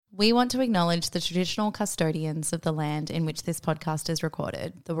We want to acknowledge the traditional custodians of the land in which this podcast is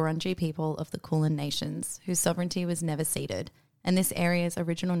recorded, the Wurundjeri people of the Kulin Nations, whose sovereignty was never ceded, and this area's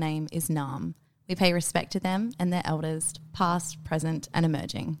original name is Naarm. We pay respect to them and their elders, past, present and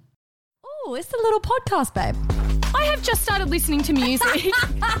emerging. Oh, it's a little podcast, babe. I have just started listening to music.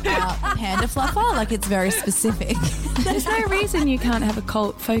 Panda fluffer, like it's very specific. There's no reason you can't have a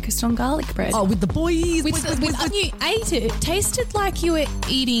cult focused on garlic bread. Oh, with the boys. When you ate it, it tasted like you were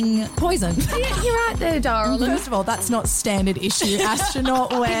eating Poison. Yeah, you're right there, darling. First of all, that's not standard issue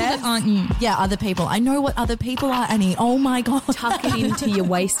astronaut wear. aren't you? Yeah, other people. I know what other people are, Annie. Oh my God. Tuck it into your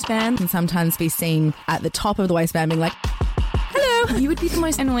waistband. Can sometimes be seen at the top of the waistband being like, hello. You would be the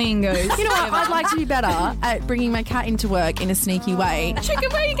most annoying ghost. You know what? I'd like to be better at bringing my cat into work in a sneaky way. Chicken,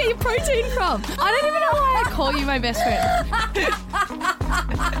 where you get your protein from? I don't even know why I call you my best friend.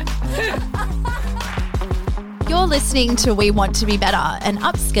 You're listening to We Want to Be Better, an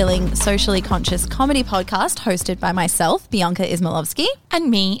upskilling, socially conscious comedy podcast hosted by myself, Bianca Ismailovsky.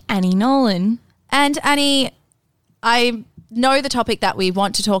 And me, Annie Nolan. And Annie, I know the topic that we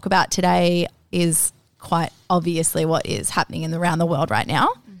want to talk about today is quite obviously what is happening around the world right now.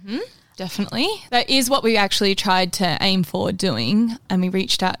 Mm-hmm. Definitely. That is what we actually tried to aim for doing, and we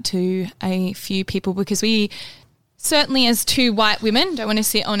reached out to a few people because we certainly, as two white women, don't want to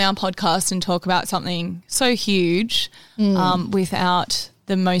sit on our podcast and talk about something so huge without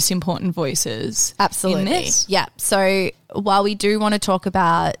the most important voices. Absolutely. In this. Yeah. So while we do want to talk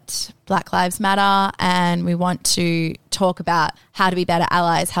about Black Lives Matter and we want to talk about how to be better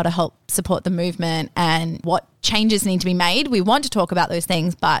allies, how to help support the movement and what changes need to be made, we want to talk about those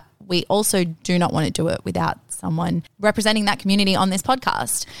things, but we also do not want to do it without someone representing that community on this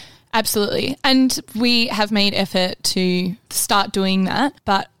podcast. Absolutely. And we have made effort to start doing that.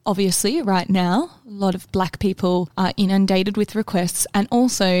 But obviously right now, a lot of Black people are inundated with requests, and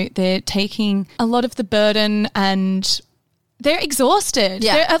also they're taking a lot of the burden and they're exhausted.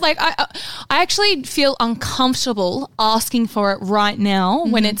 Yeah. They're, like I actually feel uncomfortable asking for it right now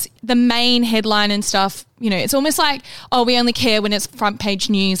when it's the main headline and stuff. You know, it's almost like, oh, we only care when it's front page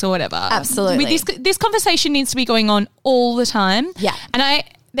news or whatever. Absolutely. This conversation needs to be going on all the time. Yeah. And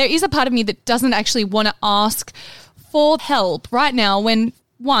there is a part of me that doesn't actually want to ask for help right now when,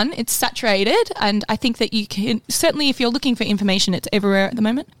 one, it's saturated, and I think that you can, certainly if you're looking for information, it's everywhere at the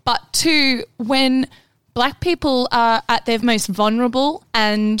moment. But two, when Black people are at their most vulnerable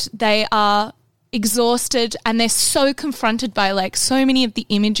and they are exhausted and they're so confronted by like so many of the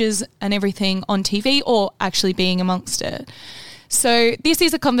images and everything on TV or actually being amongst it. So this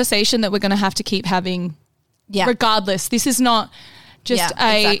is a conversation that we're going to have to keep having regardless. This is not just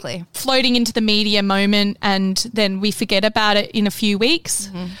floating into the media moment and then we forget about it in a few weeks.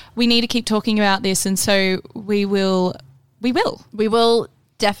 Mm-hmm. We need to keep talking about this, and so we will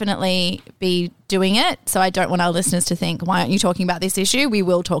definitely be doing it. So I don't want our listeners to think, why aren't you talking about this issue? We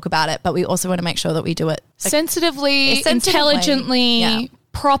will talk about it, but we also want to make sure that we do it sensitively, intelligently,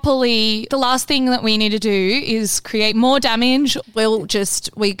 properly. The last thing that we need to do is create more damage. We're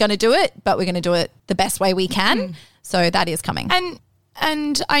going to do it, but we're going to do it the best way we can. So that is coming.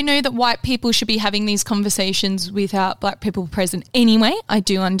 And I know that white people should be having these conversations without Black people present anyway. I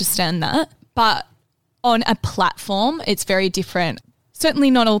do understand that. But on a platform, it's very different.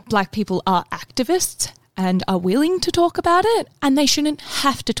 Certainly not all Black people are activists and are willing to talk about it, and they shouldn't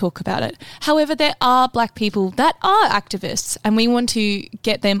have to talk about it. However, there are Black people that are activists, and we want to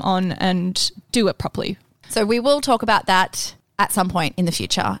get them on and do it properly. So we will talk about that at some point in the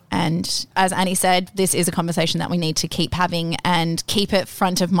future. And as Annie said, this is a conversation that we need to keep having and keep it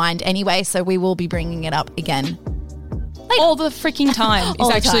front of mind anyway. So we will be bringing it up again. All the freaking time is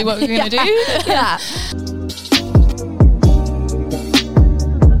actually what we're going to do. Yeah.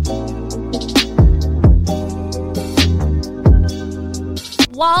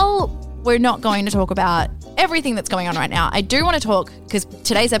 While we're not going to talk about everything that's going on right now, I do want to talk, because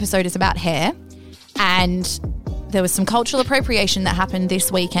today's episode is about hair, and there was some cultural appropriation that happened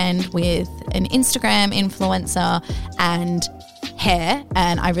this weekend with an Instagram influencer and hair,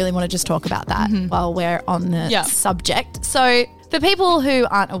 and I really want to just talk about that while we're on the subject. So for people who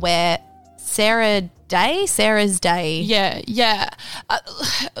aren't aware, Sarah's Day. Yeah.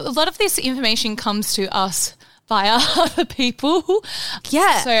 A lot of this information comes to us via other people.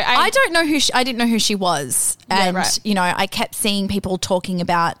 Yeah. So I don't know I didn't know who she was. And, yeah, right. I kept seeing people talking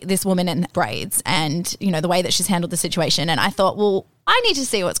about this woman in braids and, the way that she's handled the situation. And I thought, well, I need to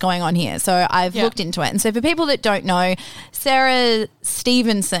see what's going on here. So I've looked into it. And so for people that don't know, Sarah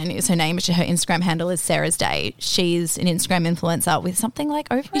Stevenson is her name, but her Instagram handle is Sarah's Day. She's an Instagram influencer with something like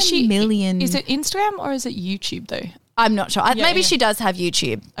over a million. Is it Instagram or is it YouTube though? I'm not sure. Maybe yeah. she does have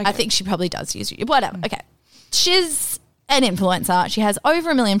YouTube. Okay. I think she probably does use YouTube. Whatever. Okay. She's an influencer. She has over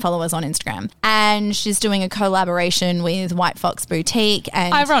 1 million followers on Instagram, and she's doing a collaboration with White Fox Boutique.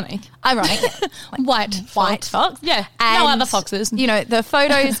 And Ironic. White Fox. Yeah. And, no other foxes. You know, the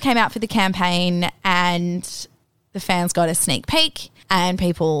photos came out for the campaign, and the fans got a sneak peek, and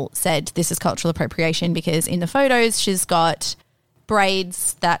people said this is cultural appropriation because in the photos she's got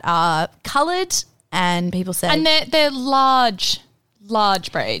braids that are coloured, and people said... And they're large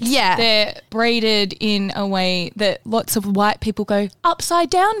braids. Yeah. They're braided in a way that lots of white people go upside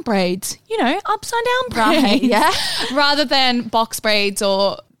down braids. You know, upside down braids. Right, yeah. Rather than box braids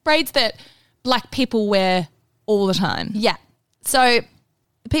or braids that black people wear all the time. Yeah. So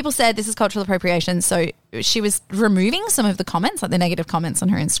people said this is cultural appropriation. So she was removing some of the comments, like the negative comments on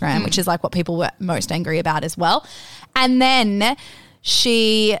her Instagram, which is like what people were most angry about as well. And then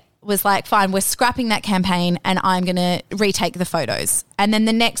she was like, fine, we're scrapping that campaign and I'm going to retake the photos. And then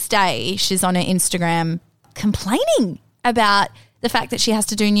the next day she's on her Instagram complaining about the fact that she has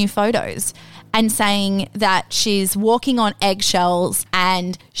to do new photos and saying that she's walking on eggshells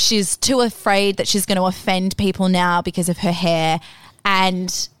and she's too afraid that she's going to offend people now because of her hair.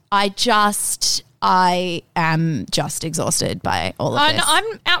 And I am just exhausted by all of this.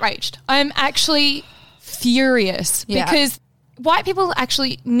 I'm outraged. I'm actually furious because white people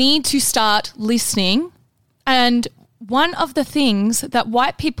actually need to start listening. And one of the things that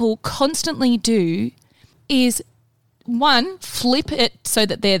white people constantly do is, one, flip it so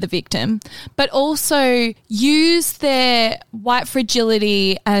that they're the victim, but also use their white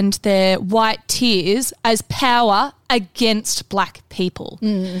fragility and their white tears as power against black people.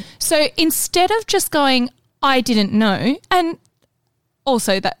 So instead of just going, I didn't know, and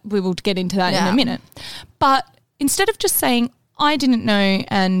also that we will get into that in a minute, but instead of just saying, I didn't know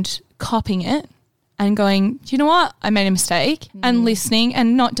and copying it and going, do you know what? I made a mistake and listening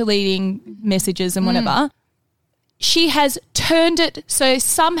and not deleting messages and whatever. She has turned it so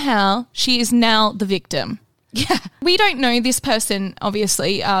somehow she is now the victim. Yeah. We don't know this person,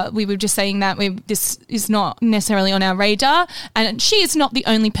 obviously. We were just saying that this is not necessarily on our radar, and she is not the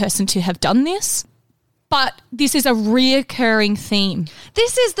only person to have done this, but this is a reoccurring theme.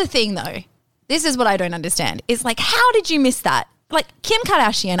 This is the thing though. This is what I don't understand. It's like, how did you miss that? Like Kim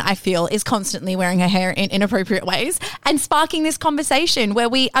Kardashian, I feel, is constantly wearing her hair in inappropriate ways and sparking this conversation where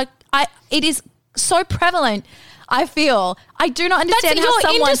it is so prevalent. I feel. I do not understand That's how your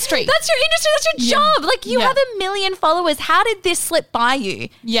someone... industry. That's your industry. That's your job. Like you have 1 million followers. How did this slip by you?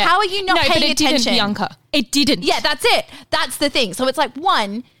 Yeah. How are you not paying it attention? Didn't, Bianca. It didn't. Yeah, that's it. That's the thing. So it's like,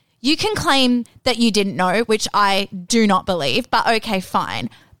 one, you can claim that you didn't know, which I do not believe, but okay, fine.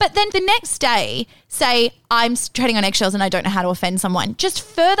 But then the next day, say, I'm treading on eggshells and I don't know how to offend someone, just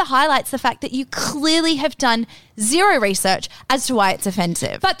further highlights the fact that you clearly have done zero research as to why it's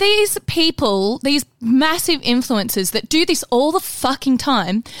offensive. But these people, these massive influencers that do this all the fucking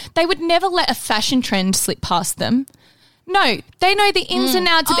time, they would never let a fashion trend slip past them. No, they know the ins and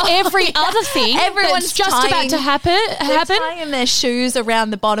outs of every other thing. Everyone's that's just about to happen. They're tying their shoes around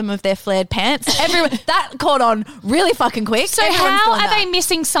the bottom of their flared pants. That caught on really fucking quick. So how are they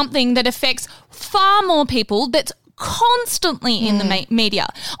missing something that affects far more people that's constantly in the media?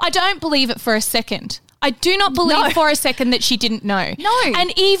 I don't believe it for a second. I do not believe for a second that she didn't know. No.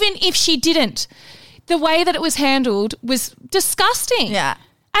 And even if she didn't, the way that it was handled was disgusting. Yeah.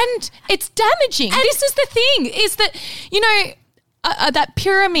 And it's damaging. And this is the thing, is that, you know, that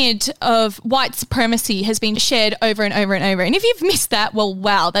pyramid of white supremacy has been shared over and over and over. And if you've missed that, well,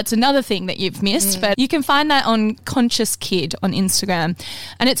 wow, that's another thing that you've missed. But you can find that on Conscious Kid on Instagram.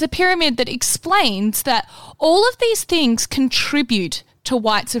 And it's a pyramid that explains that all of these things contribute to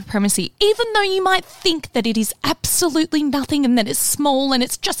white supremacy, even though you might think that it is absolutely nothing and that it's small and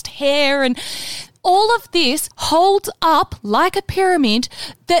it's just hair, and all of this holds up like a pyramid,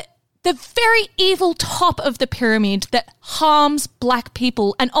 that the very evil top of the pyramid that harms black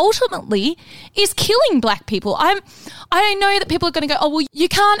people and ultimately is killing black people. I know that people are going to go, oh, well, you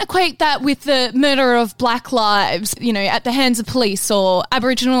can't equate that with the murder of black lives, you know, at the hands of police or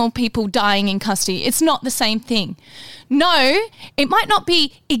Aboriginal people dying in custody. It's not the same thing. No, it might not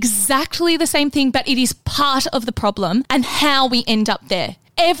be exactly the same thing, but it is part of the problem and how we end up there.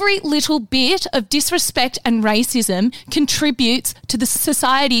 Every little bit of disrespect and racism contributes to the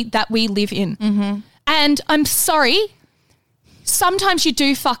society that we live in. Mm-hmm. And I'm sorry, sometimes you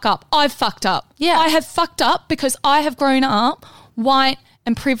do fuck up. I've fucked up. Yeah. I have fucked up because I have grown up white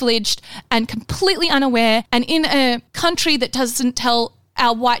and privileged and completely unaware, and in a country that doesn't tell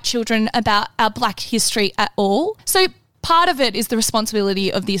our white children about our black history at all. So part of it is the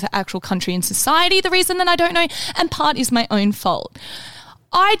responsibility of the actual country and society, the reason that I don't know, and part is my own fault.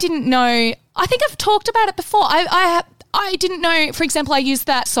 I didn't know, I think I've talked about it before. I didn't know, for example, I used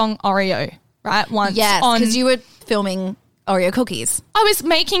that song Oreo, right? Once. Yes, because you were filming Oreo cookies. I was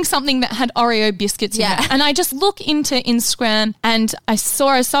making something that had Oreo biscuits in it. And I just look into Instagram and I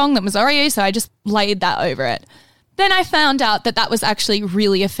saw a song that was Oreo, so I just laid that over it. Then I found out that was actually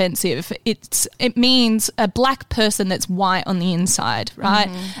really offensive. It means a black person that's white on the inside, right?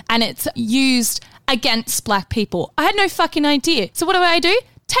 And it's used against black people. I had no fucking idea. So what do?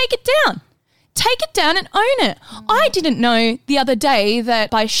 Take it down. Take it down and own it. I didn't know the other day that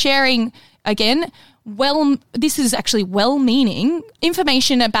by sharing, again, this is actually well-meaning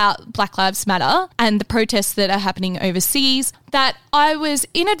information about Black Lives Matter and the protests that are happening overseas, that I was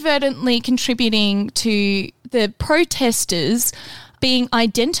inadvertently contributing to the protesters being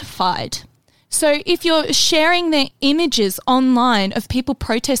identified. So if you're sharing their images online of people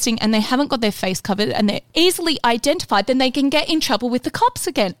protesting and they haven't got their face covered and they're easily identified, then they can get in trouble with the cops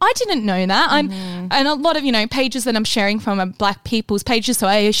again. I didn't know that. And a lot of, pages that I'm sharing from are black people's pages, so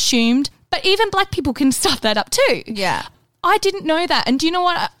I assumed. But even black people can stuff that up too. Yeah. I didn't know that. And do you know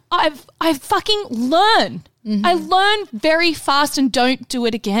what? I fucking learn. I learn very fast and don't do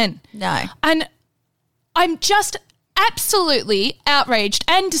it again. No. And I'm just absolutely outraged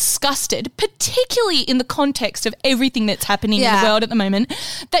and disgusted, particularly in the context of everything that's happening in the world at the moment,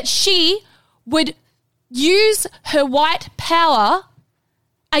 that she would use her white power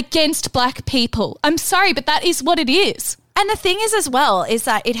against black people. I'm sorry, but that is what it is. And the thing is as well is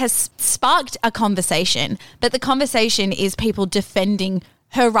that it has sparked a conversation, but the conversation is people defending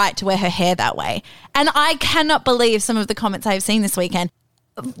her right to wear her hair that way. And I cannot believe some of the comments I've seen this weekend.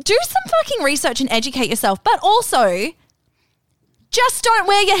 Do some fucking research and educate yourself, but also just don't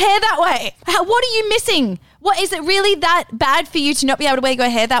wear your hair that way. What are you missing? What is it really that bad for you to not be able to wear your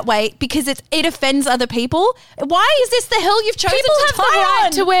hair that way because it offends other people? Why is this the hill you've chosen People to have tie the right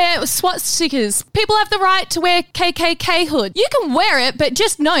on? to wear SWAT stickers. People have the right to wear KKK hood. You can wear it, but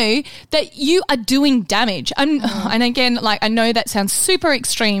just know that you are doing damage. And again, I know that sounds super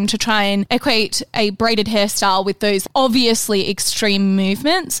extreme to try and equate a braided hairstyle with those obviously extreme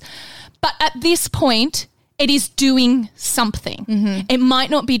movements. But at this point, it is doing something. It might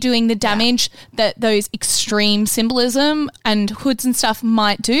not be doing the damage that those extreme symbolism and hoods and stuff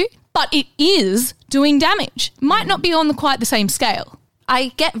might do, but it is doing damage. Might not be on quite the same scale. I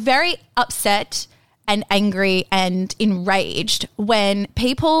get very upset and angry and enraged when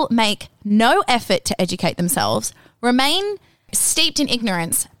people make no effort to educate themselves, remain steeped in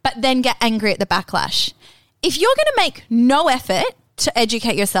ignorance, but then get angry at the backlash. If you're going to make no effort to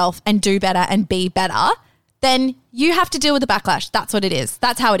educate yourself and do better and be better, then you have to deal with the backlash. That's what it is.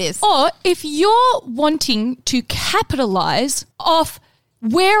 That's how it is. Or if you're wanting to capitalize off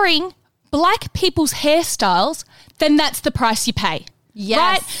wearing black people's hairstyles, then that's the price you pay. Yes.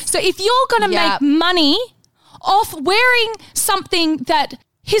 Right? So if you're going to make money off wearing something that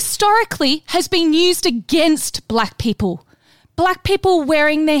historically has been used against black people, black people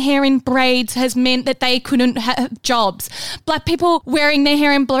wearing their hair in braids has meant that they couldn't have jobs. Black people wearing their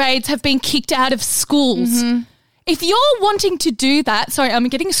hair in braids have been kicked out of schools. If you're wanting to do that, sorry, I'm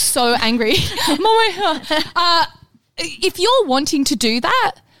getting so angry. If you're wanting to do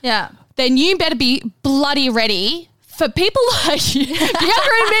that, then you better be bloody ready for people like you, Bianca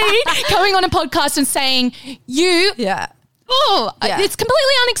and me, coming on a podcast and saying, it's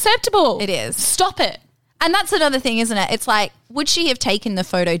completely unacceptable. It is. Stop it. And that's another thing, isn't it? It's like, would she have taken the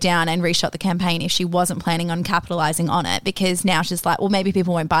photo down and reshot the campaign if she wasn't planning on capitalizing on it? Because now she's like, well, maybe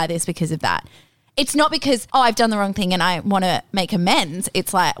people won't buy this because of that. It's not because, I've done the wrong thing and I want to make amends.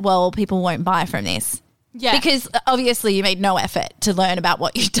 It's like, well, people won't buy from this. Yeah. Because obviously you made no effort to learn about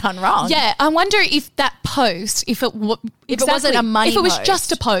what you've done wrong. Yeah. I wonder if that post, if it wasn't a money if it was post.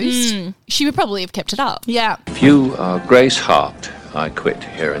 just a post, she would probably have kept it up. Yeah. If you are Grace Hart, I quit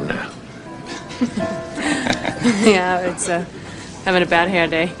here and now. Yeah, it's having a bad hair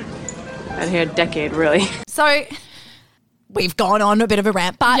day. Bad hair decade, really. So we've gone on a bit of a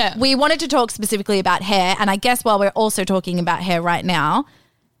rant, but we wanted to talk specifically about hair. And I guess while we're also talking about hair right now,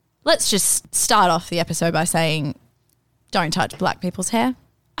 let's just start off the episode by saying, don't touch black people's hair.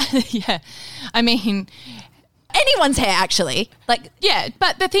 Yeah. I mean, anyone's hair, actually. But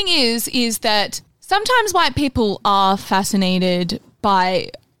the thing is that sometimes white people are fascinated by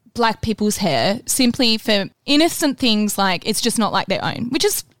black people's hair simply for innocent things like it's just not like their own, which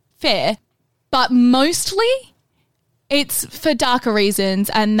is fair. But mostly it's for darker reasons,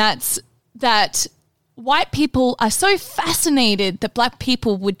 and that's that white people are so fascinated that black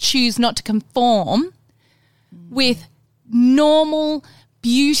people would choose not to conform with normal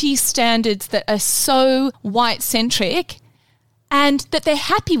beauty standards that are so white-centric and that they're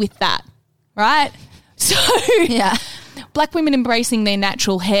happy with that, right? So Yeah. black women embracing their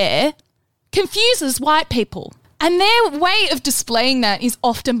natural hair confuses white people. And their way of displaying that is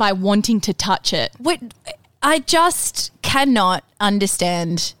often by wanting to touch it. I just cannot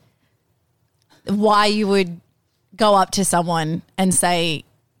understand why you would go up to someone and say,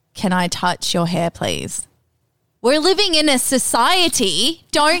 "Can I touch your hair, please?" We're living in a society.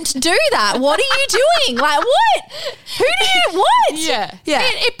 Don't do that. What are you doing? Like, what? Who do you, what? Yeah. Yeah.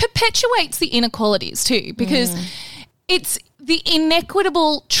 It perpetuates the inequalities too, because it's the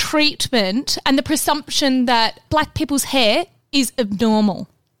inequitable treatment and the presumption that black people's hair is abnormal.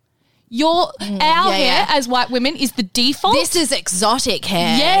 Our hair as white women is the default. This is exotic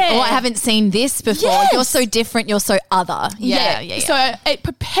hair. Yeah. Or I haven't seen this before. Yes. You're so different. You're so other. Yeah. So it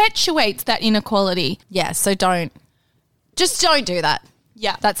perpetuates that inequality. Yeah, so don't do that.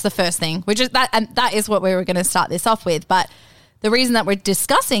 Yeah. That's the first thing. And that is what we were going to start this off with. But the reason that we're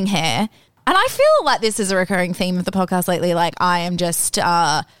discussing hair, and I feel like this is a recurring theme of the podcast lately, like I am just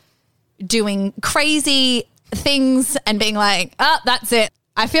doing crazy things and being like, that's it.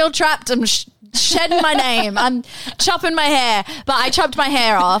 I feel trapped. I'm shedding my name. I'm chopping my hair, but I chopped my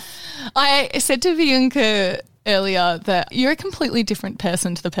hair off. I said to Bianca earlier that you're a completely different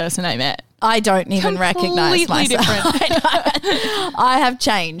person to the person I met. I don't even recognize myself. Different. I have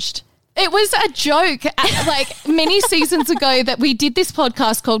changed. It was a joke like many seasons ago that we did this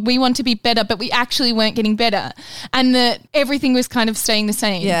podcast called We Want to Be Better, but we actually weren't getting better and that everything was kind of staying the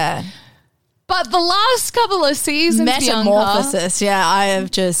same. Yeah. But the last couple of seasons, Metamorphosis. Bianca, Yeah, I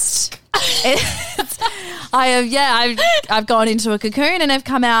have just... I've gone into a cocoon and I've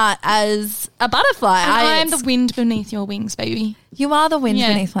come out as a butterfly. I am the wind beneath your wings, baby. You are the wind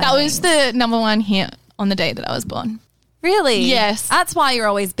beneath my That wings. was the number one hit on the day that I was born. Really? Yes. That's why you're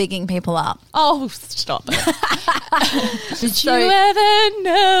always bigging people up. Oh, stop it. Did So- you ever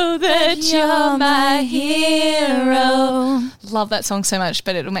know that you're my hero? Love that song so much,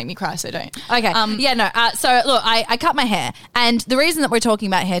 but it'll make me cry, so don't. Okay. So look, I cut my hair, and the reason that we're talking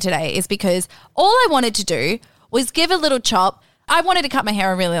about hair today is because all I wanted to do was give a little chop. I wanted to cut my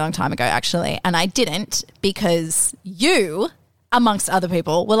hair a really long time ago, actually, and I didn't because you, amongst other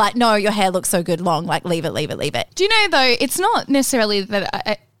people, were like, "No, your hair looks so good long. Like, leave it." Do you know, though, it's not necessarily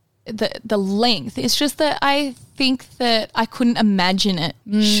that the length. It's just that I think that I couldn't imagine it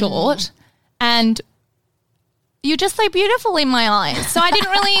short, and you're just so beautiful in my eyes. So I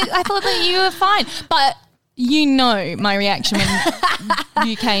thought that you were fine. But you know my reaction when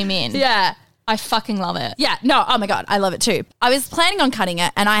you came in. Yeah. I fucking love it. Yeah, no, oh my God, I love it too. I was planning on cutting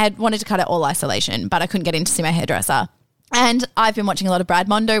it and I had wanted to cut it all isolation, but I couldn't get in to see my hairdresser. And I've been watching a lot of Brad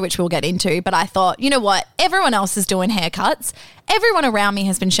Mondo, which we'll get into, but I thought, you know what? Everyone else is doing haircuts. Everyone around me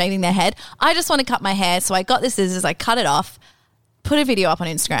has been shaving their head. I just want to cut my hair. So I got the scissors, I cut it off, put a video up on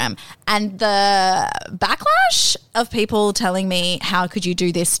Instagram, and the backlash of people telling me, how could you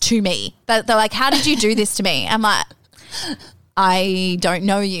do this to me? They're like, how did you do this to me? I'm like, I don't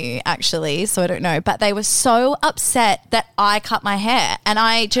know you actually, so I don't know. But they were so upset that I cut my hair, and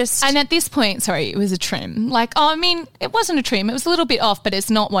And at this point, sorry, it was a trim. Like, I mean, it wasn't a trim. It was a little bit off, but it's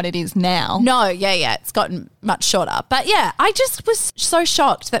not what it is now. No, yeah, it's gotten much shorter. But yeah, I just was so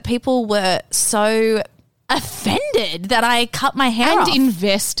shocked that people were so offended that I cut my hair off. And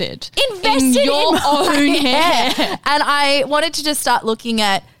invested in your my own hair. And I wanted to just start looking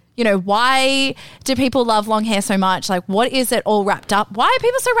at, you know, why do people love long hair so much? Like, what is it all wrapped up? Why are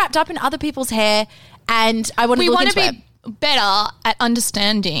people so wrapped up in other people's hair? And I wanted to look into it. We want to be better at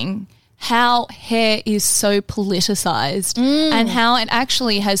understanding how hair is so politicized and how it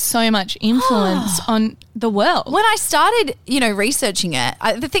actually has so much influence on the world. When I started, you know, researching it,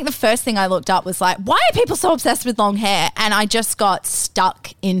 I think the first thing I looked up was like, why are people so obsessed with long hair? And I just got stuck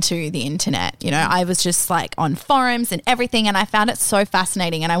into the internet. You know, I was just like on forums and everything, and I found it so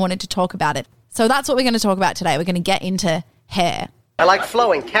fascinating and I wanted to talk about it. So that's what we're going to talk about today. We're going to get into hair. I like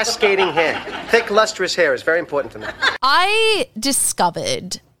flowing, cascading hair. Thick, lustrous hair is very important to me. I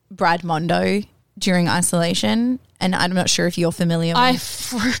discovered Brad Mondo during isolation, and I'm not sure if you're familiar with I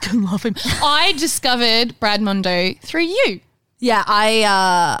freaking love him. I discovered Brad Mondo through you. Yeah,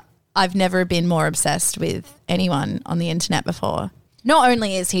 I've never been more obsessed with anyone on the internet before. Not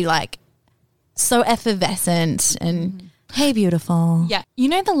only is he like so effervescent and hey beautiful. Yeah. You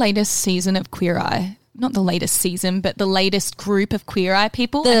know the latest season of Queer Eye? Not the latest season, but the latest group of Queer Eye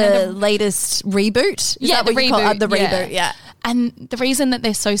people. The latest reboot? Is that what you call it? The reboot, yeah. And the reason that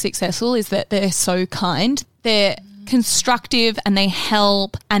they're so successful is that they're so kind. They're constructive and they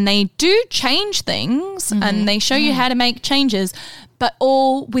help and they do change things and they show you how to make changes, but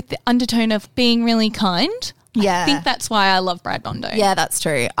all with the undertone of being really kind. Yeah. I think that's why I love Brad Mondo. Yeah, that's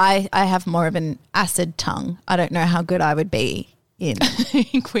true. I have more of an acid tongue. I don't know how good I would be in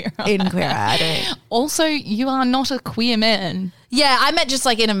Queer Eye. in Queer Eye. I don't. Also, you are not a queer man. Yeah, I meant just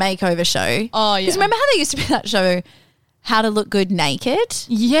like in a makeover show. Oh, yeah. Because remember how there used to be that show, How to Look Good Naked?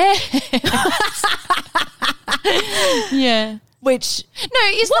 Yeah. Yeah. Which No,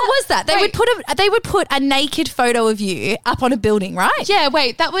 is what was that? They would put a naked photo of you up on a building, right? Yeah,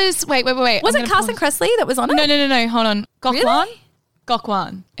 wait, that was wait. Was it Carson Kressley that was on it? No, hold on. Gokwan? Really?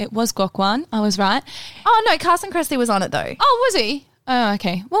 Gokwan. It was Gokwan. I was right. Oh no, Carson Kressley was on it though. Oh, was he? Oh,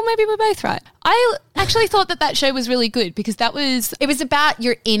 okay. Well, maybe we're both right. I actually thought that show was really good because that was It was about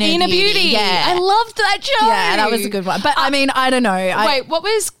your inner beauty. Yeah, I loved that show. yeah, that was a good one. But I mean, I don't know. Wait, what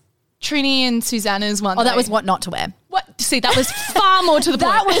was Trini and Susanna's one? Oh, that though? was What Not to Wear. What? See, that was far more to the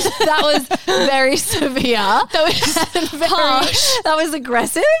point. That was very severe. That was harsh. That was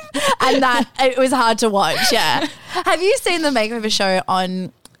aggressive, and that it was hard to watch. Yeah. Have you seen the makeover show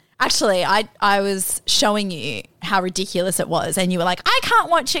on? Actually, I was showing you how ridiculous it was, and you were like, I can't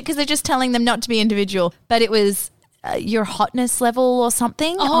watch it because they're just telling them not to be individual. But it was your hotness level or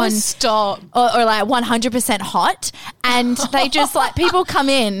something. Oh, stop. Or like 100% hot. And they just like, people come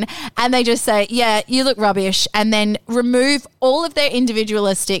in and they just say, yeah, you look rubbish. And then remove all of their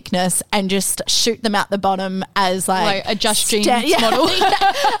individualisticness and just shoot them out the bottom as like a Just Jeans yeah. model.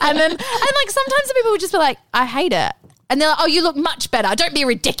 And like sometimes the people would just be like, I hate it. And they're like, oh, you look much better. Don't be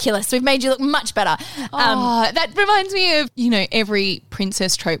ridiculous. We've made you look much better. That reminds me of, every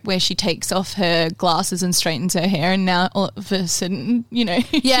princess trope where she takes off her glasses and straightens her hair and now all of a sudden,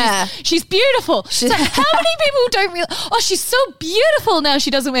 Yeah. she's beautiful. So how many people don't realize, oh, she's so beautiful now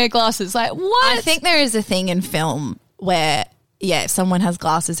she doesn't wear glasses. Like, what? I think there is a thing in film where, yeah, if someone has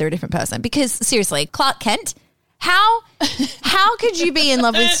glasses, they're a different person. Because seriously, Clark Kent, how could you be in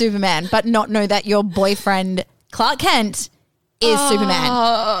love with Superman but not know that your boyfriend Clark Kent is Superman?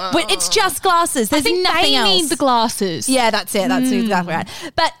 But it's just glasses. There's nothing else. They need the glasses. Yeah, that's it. That's exactly right.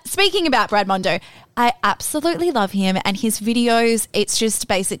 But speaking about Brad Mondo, I absolutely love him and his videos. It's just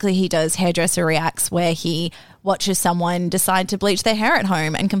basically he does hairdresser reacts where he watches someone decide to bleach their hair at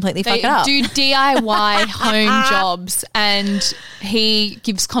home and completely fuck it up. They do DIY home jobs and he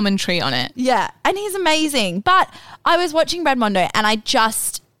gives commentary on it. Yeah, and he's amazing. But I was watching Brad Mondo and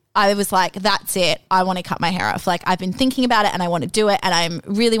I was like, that's it. I want to cut my hair off. Like, I've been thinking about it and I want to do it and I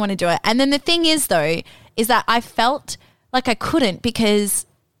really want to do it. And then the thing is, though, is that I felt like I couldn't because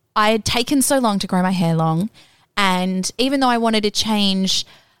I had taken so long to grow my hair long. And even though I wanted to change,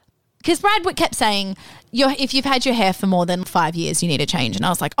 because Brad kept saying, if you've had your hair for more than 5 years, you need to change. And I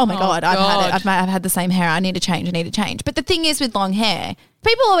was like, oh my God, I've had the same hair. I need to change. But the thing is with long hair,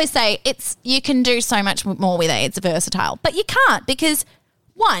 people always say you can do so much more with it. It's versatile. But you can't because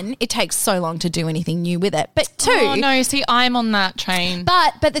one, it takes so long to do anything new with it. But two, oh no, see, I'm on that train.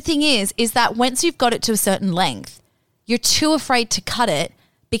 But the thing is that once you've got it to a certain length, you're too afraid to cut it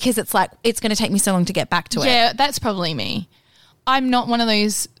because it's like, it's going to take me so long to get back to it. Yeah, that's probably me. I'm not one of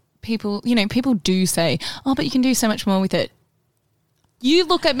those people, people do say, oh, but you can do so much more with it. You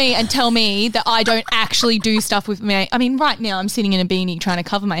look at me and tell me that I don't actually do stuff with my... I mean, right now I'm sitting in a beanie trying to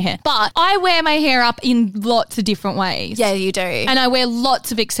cover my hair. But I wear my hair up in lots of different ways. Yeah, you do. And I wear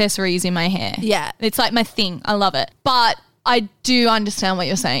lots of accessories in my hair. Yeah. It's like my thing. I love it. But I do understand what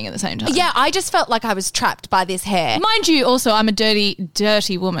you're saying at the same time. Yeah, I just felt like I was trapped by this hair. Mind you, also, I'm a dirty,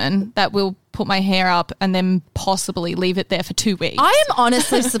 dirty woman that will put my hair up and then possibly leave it there for 2 weeks. I am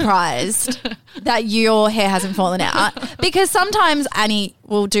honestly surprised that your hair hasn't fallen out because sometimes Annie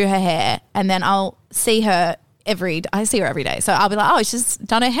will do her hair and then I'll see her every day. So I'll be like, oh, she's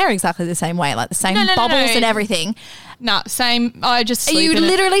done her hair exactly the same way, like the same bobbles and everything. No, same. I just sleep You in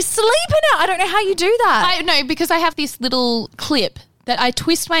literally it. sleep in it. I don't know how you do that. I know because I have this little clip that I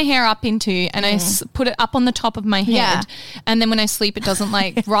twist my hair up into and I put it up on the top of my head. Yeah. And then when I sleep, it doesn't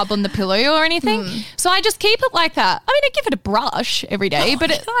like rub on the pillow or anything. So I just keep it like that. I mean, I give it a brush every day, but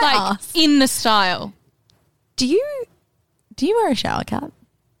it's like in the style. Do you wear a shower cap?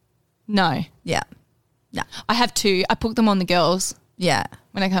 No. Yeah. No. I have two. I put them on the girls Yeah.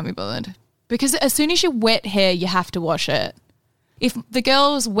 when I can't be bothered. Because as soon as you wet hair, you have to wash it. If the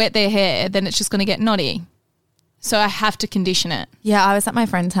girls wet their hair, then it's just going to get knotty. So I have to condition it. Yeah, I was at my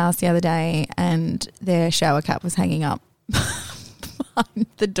friend's house the other day and their shower cap was hanging up behind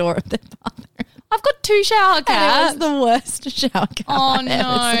the door of their bathroom. I've got two shower caps. And it was the worst shower cap Oh, I've ever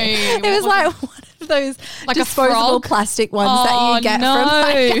no. seen. It was like one of those Like a disposable frog? plastic ones that Oh, you get no. from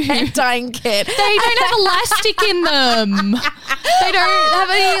like a hair dyeing kit. They don't have elastic in them. They don't have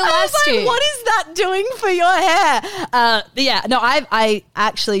any I was elastic. like, what is that doing for your hair? I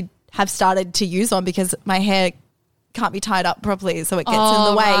actually have started to use one because my hair can't be tied up properly, so it gets in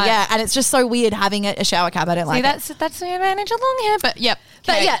the way. right. Yeah, and it's just so weird having a shower cap. I don't like it. that's the advantage of long hair. But yep.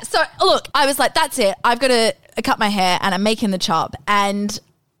 But okay. yeah, so look, I was like, that's it. I've got to cut my hair and I'm making the chop. And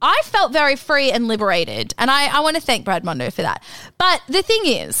I felt very free and liberated. And I want to thank Brad Mondo for that. But the thing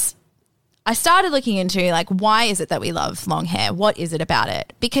is, I started looking into like, why is it that we love long hair? What is it about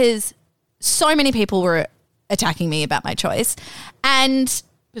it? Because so many people were attacking me about my choice. And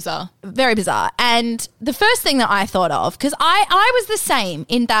bizarre. very bizarre. And the first thing that I thought of, because I was the same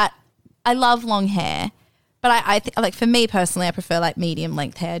in that I love long hair, but I think like for me personally, I prefer like medium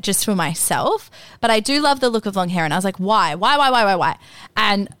length hair just for myself. But I do love the look of long hair, and I was like, why?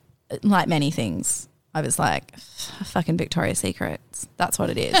 And like many things, I was like, fucking Victoria's Secrets. That's what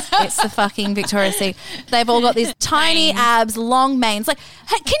it is. It's the fucking Victoria's Secret. They've all got these tiny abs, long manes. Like,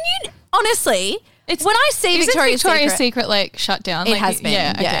 hey, can you honestly? When I see Is Victoria's Secret like shut down? It Like, has been,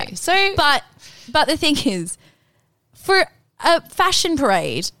 Yeah. yeah. Okay. So, But the thing is, for a fashion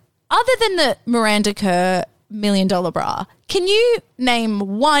parade, other than the Miranda Kerr $1 million bra, can you name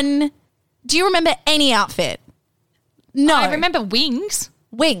one? Do you remember any outfit? No. I remember wings.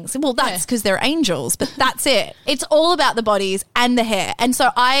 Wings. Well, that's because they're angels, but that's it. It's all about the bodies and the hair. And so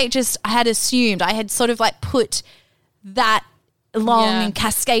I had assumed, I had sort of like put that long and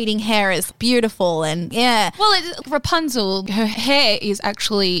cascading hair is beautiful and Well, Rapunzel, her hair is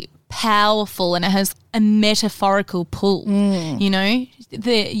actually powerful and it has a metaphorical pull. You know,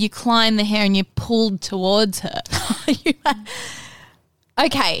 you climb the hair and you're pulled towards her.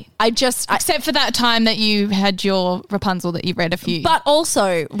 Okay, Except for that time that you had your Rapunzel that you read a few. but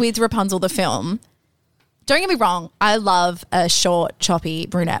also with Rapunzel the film, don't get me wrong, I love a short, choppy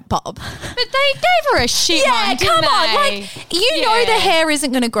brunette bob. But they gave her a shit one, didn't come on. they? Like, you know the hair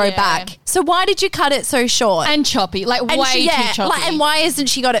isn't going to grow back. So why did you cut it so short? And choppy, like And way too choppy. Like, and why isn't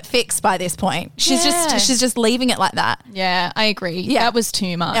she got it fixed by this point? She's just leaving it like that. Yeah, I agree. Yeah. That was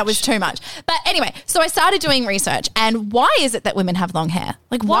too much. That was too much. But anyway, so I started doing research, and why is it that women have long hair?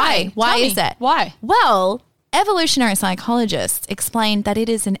 Like why? Why Tell is me. it? Why? Well, evolutionary psychologists explained that it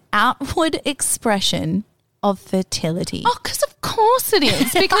is an outward expression of fertility. Oh, because of course it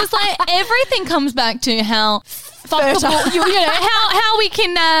is. Because like everything comes back to how fuckable, you know, how we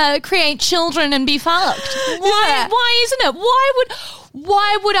can create children and be fucked. Why isn't it?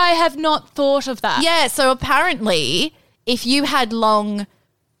 Why would I have not thought of that? Yeah, so apparently if you had long,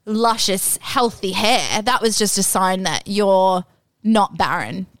 luscious, healthy hair, that was just a sign that you're not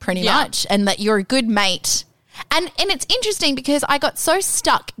barren pretty much and that you're a good mate. And it's interesting because I got so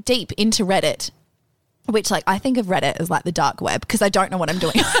stuck deep into Reddit, which like I think of Reddit as like the dark web because I don't know what I'm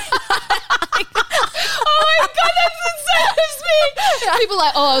doing. Oh my God, that's the saddest thing. People are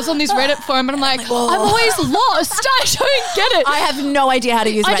like, oh, I was on this Reddit forum and I'm like, I'm always lost. I don't get it. I have no idea how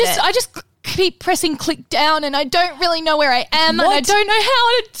to use Reddit. I just keep pressing click down and I don't really know where I am and I don't know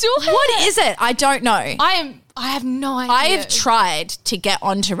how to do it. What is it? I don't know. I have no idea. I have tried to get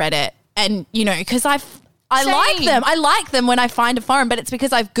onto Reddit and, you know, because I like them. I like them when I find a forum, but it's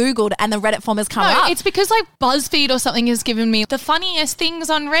because I've Googled and the Reddit form has come up. It's because like BuzzFeed or something has given me the funniest things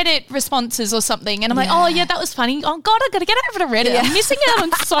on Reddit responses or something. And I'm like, oh yeah, that was funny. Oh God, I got to get over to Reddit. I'm missing out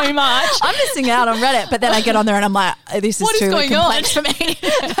on so much. I'm missing out on Reddit, but then I get on there and I'm like, this is What is too going complex for me.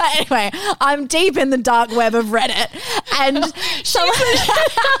 But anyway, I'm deep in the dark web of Reddit and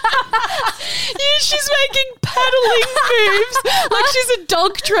she's making paddling moves like she's a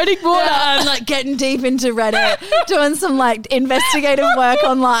dog treading water. I'm like getting deep into Reddit, doing some like investigative work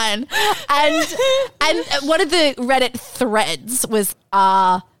online. And one of the Reddit threads was /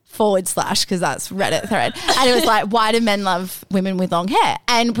 because that's Reddit thread. And it was like, why do men love women with long hair?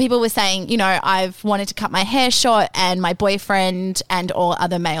 And people were saying, you know, I've wanted to cut my hair short and my boyfriend and or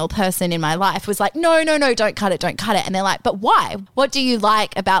other male person in my life was like, no, don't cut it. And they're like, but why? What do you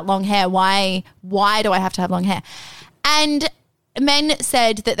like about long hair? Why do I have to have long hair? And men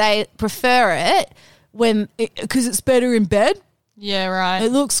said that they prefer it because it's better in bed. Yeah, right.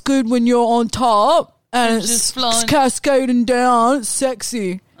 It looks good when you're on top and It's just it's flowing. cascading down. It's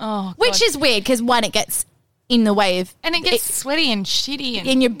sexy. Oh, Which is weird because one, it gets in the way of and it gets sweaty and shitty and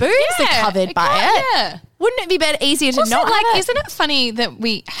and your boobs are covered by it. Yeah. Wouldn't it be better, easier to Also, not like, have it? isn't it funny that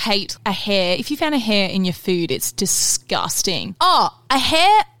we hate a hair? If you found a hair in your food, it's disgusting. Oh, a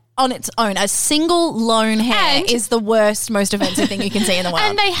hair on its own. A single lone hair And- is the worst, most offensive thing you can see in the world.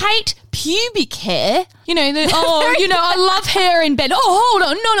 And they hate pubic hair. You know, I love hair in bed. Oh, hold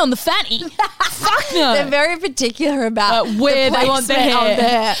on, not on the fanny. Fuck no. They're very particular about Where they want the placement of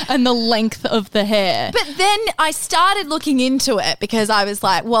hair and the length of the hair. But then I started looking into it because I was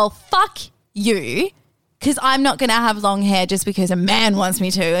like, well, fuck you, because I'm not going to have long hair just because a man wants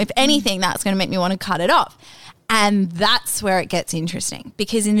me to. If anything, that's going to make me want to cut it off. And that's where it gets interesting,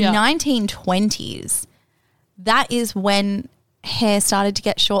 because in the 1920s, that is when hair started to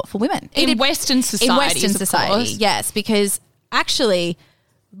get short for women. In Western societies, In Western of society, course. yes, because actually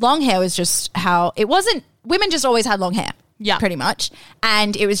long hair was just how it wasn't. Women just always had long hair. Yeah. Pretty much.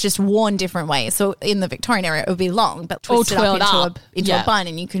 And it was just worn different ways. So in the Victorian era, it would be long, but twisted twirled up up. into a bun,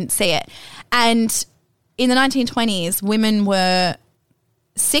 and you couldn't see it. And in the 1920s, women were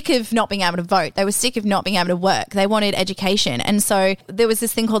sick of not being able to vote. They were sick of not being able to work. They wanted education. And so there was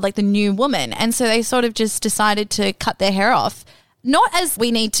this thing called like the new woman. And so they sort of just decided to cut their hair off. Not as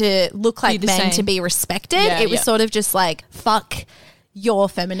we need to look like the men same. to be respected. Yeah, it was yeah. sort of just like, fuck your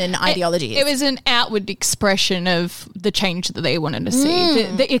feminine ideologies. It was an outward expression of the change that they wanted to see,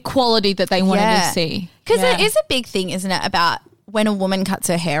 the equality that they wanted to see. Because it is a big thing, isn't it, about when a woman cuts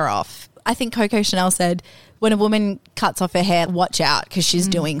her hair off. I think Coco Chanel said, when a woman cuts off her hair, watch out, because she's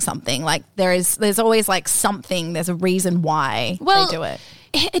doing something. Like there's always like something, there's a reason why they do it.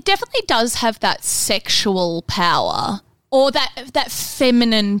 It definitely does have that sexual power, or that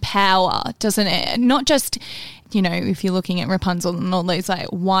feminine power, doesn't it? Not just, you know, if you're looking at Rapunzel and all those like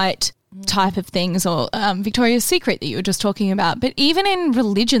white type of things, or Victoria's Secret that you were just talking about, but even in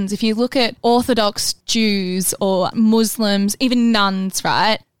religions, if you look at Orthodox Jews or Muslims, even nuns,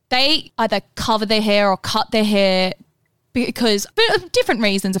 right? They either cover their hair or cut their hair because for different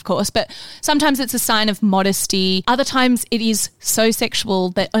reasons, of course, but sometimes it's a sign of modesty. Other times it is so sexual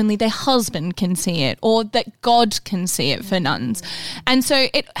that only their husband can see it, or that God can see it for nuns. And so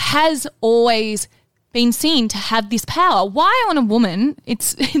it has always been seen to have this power. Why on a woman?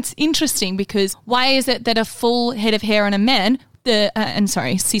 It's interesting, because why is it that a full head of hair on a man,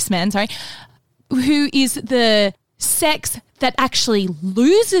 cis man, who is the sex that actually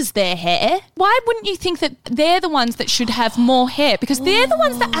loses their hair, why wouldn't you think that they're the ones that should have more hair? Because they're the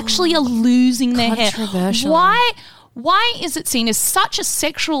ones that actually are losing their hair. Controversial. Why is it seen as such a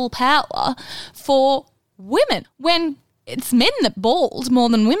sexual power for women when it's men that bald more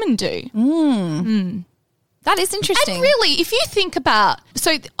than women do? That is interesting. And really, if you think about,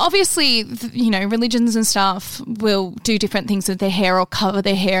 so obviously, you know, religions and stuff will do different things with their hair or cover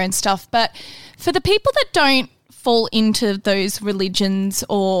their hair and stuff. But for the people that don't fall into those religions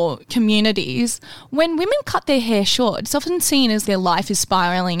or communities, when women cut their hair short, it's often seen as their life is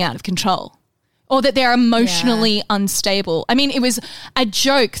spiraling out of control, or that they're emotionally unstable. I mean, it was a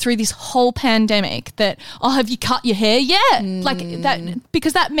joke through this whole pandemic that, oh, have you cut your hair yet? Like that,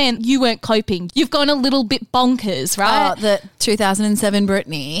 because that meant you weren't coping. You've gone a little bit bonkers, right? Oh, the 2007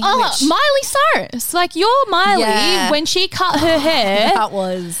 Britney. Oh, Miley Cyrus. Like your Miley, Yeah. when she cut her hair, That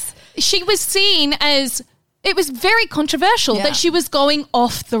was... she was seen as, it was very controversial that she was going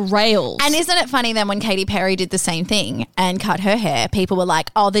off the rails. And isn't it funny then when Katy Perry did the same thing and cut her hair, people were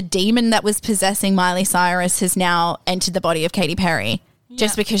like, oh, the demon that was possessing Miley Cyrus has now entered the body of Katy Perry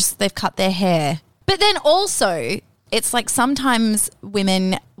just because they've cut their hair. But then also, it's like sometimes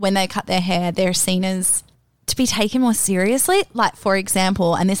women, when they cut their hair, they're seen as to be taken more seriously. Like, for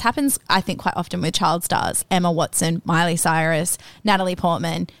example, and this happens, I think, quite often with child stars, Emma Watson, Miley Cyrus, Natalie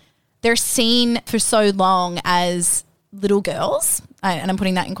Portman. They're seen for so long as little girls, and I'm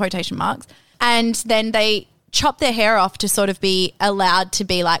putting that in quotation marks, and then they chop their hair off to sort of be allowed to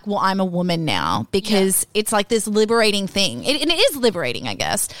be like, well, I'm a woman now, because it's like this liberating thing. And it is liberating, I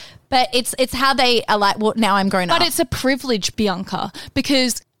guess, but it's how they are like, well, now I'm grown up. But it's a privilege, Bianca,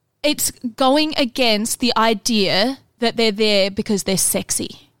 because it's going against the idea that they're there because they're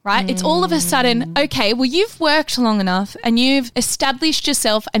sexy. Right? It's all of a sudden, okay, well, you've worked long enough and you've established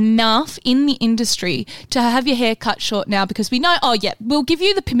yourself enough in the industry to have your hair cut short now, because we know, oh, yeah, we'll give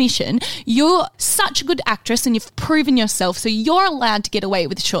you the permission. You're such a good actress and you've proven yourself, so you're allowed to get away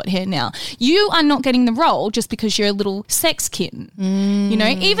with short hair now. You are not getting the role just because you're a little sex kitten. You know,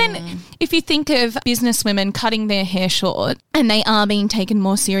 even if you think of businesswomen cutting their hair short and they are being taken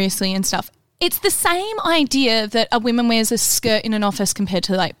more seriously and stuff, it's the same idea that a woman wears a skirt in an office compared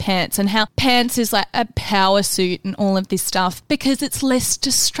to like pants, and how pants is like a power suit and all of this stuff because it's less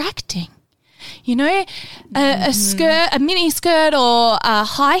distracting. a skirt, a mini skirt or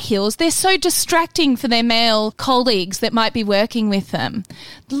high heels, they're so distracting for their male colleagues that might be working with them.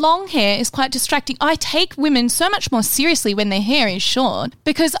 Long hair is quite distracting. I take women so much more seriously when their hair is short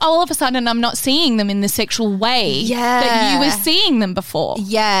because all of a sudden I'm not seeing them in the sexual way that you were seeing them before.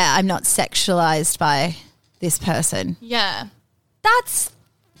 Yeah, I'm not sexualized by this person. Yeah. That's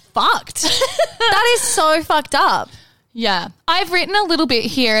fucked. That is so fucked up. Yeah. I've written a little bit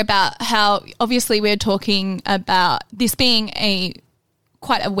here about how obviously we're talking about this being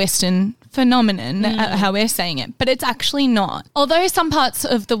quite a Western phenomenon, how we're saying it, but it's actually not. Although some parts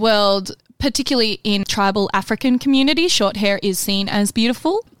of the world, particularly in tribal African communities, short hair is seen as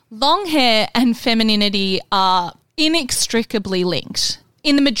beautiful, long hair and femininity are inextricably linked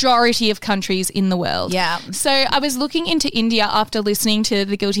in the majority of countries in the world. Yeah. So I was looking into India after listening to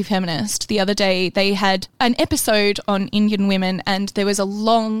The Guilty Feminist the other day. They had an episode on Indian women and there was a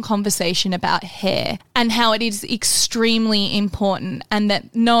long conversation about hair and how it is extremely important and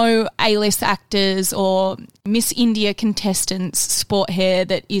that no A-list actors or Miss India contestants sport hair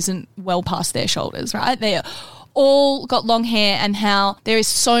that isn't well past their shoulders, right? They're all got long hair and how there is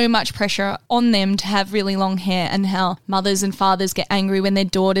so much pressure on them to have really long hair and how mothers and fathers get angry when their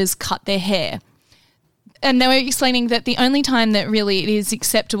daughters cut their hair. And they were explaining that the only time that really it is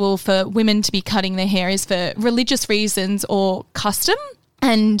acceptable for women to be cutting their hair is for religious reasons or custom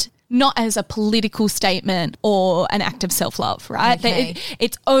and not as a political statement or an act of self-love, right? Okay.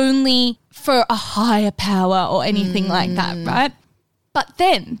 It's only for a higher power or anything like that, right? But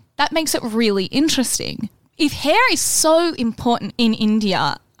then that makes it really interesting. If hair is so important in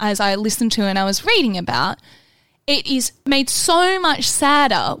India, as I listened to and I was reading about, it is made so much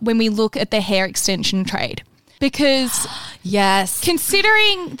sadder when we look at the hair extension trade. Because yes,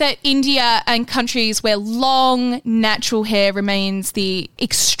 considering that India and countries where long natural hair remains the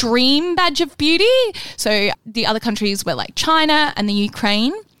extreme badge of beauty, so the other countries were like China and the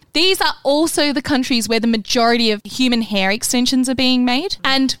Ukraine, these are also the countries where the majority of human hair extensions are being made.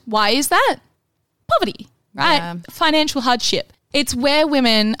 And why is that? Poverty. Right? Yeah. Financial hardship. It's where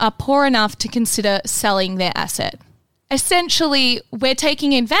women are poor enough to consider selling their asset. Essentially, we're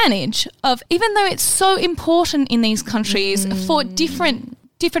taking advantage of, even though it's so important in these countries for different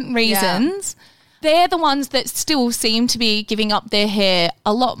reasons, they're the ones that still seem to be giving up their hair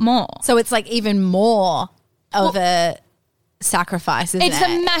a lot more. So it's like even more of a sacrifice, isn't it? It's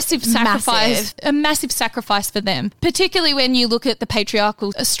a massive sacrifice, a massive sacrifice for them, particularly when you look at the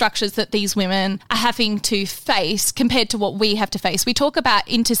patriarchal structures that these women are having to face compared to what we have to face. We talk about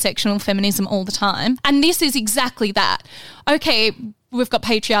intersectional feminism all the time, and this is exactly that. Okay, we've got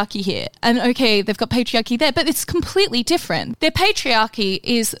patriarchy here, and okay, they've got patriarchy there, but it's completely different. Their patriarchy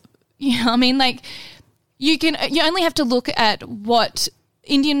is, you only have to look at what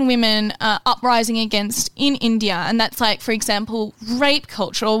Indian women are uprising against in India, and that's like, for example, rape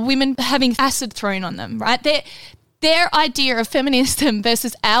culture or women having acid thrown on them, right? Their idea of feminism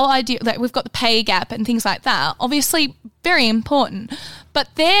versus our idea, like we've got the pay gap and things like that, obviously very important, but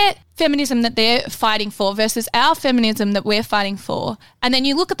their feminism that they're fighting for versus our feminism that we're fighting for, and then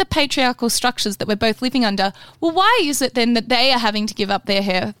you look at the patriarchal structures that we're both living under, well, why is it then that they are having to give up their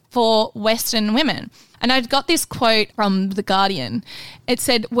hair for Western women? And I've got this quote from The Guardian. It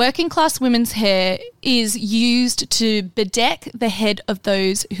said, working class women's hair is used to bedeck the head of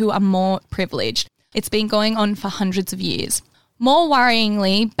those who are more privileged. It's been going on for hundreds of years. More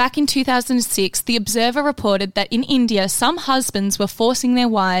worryingly, back in 2006, The Observer reported that in India, some husbands were forcing their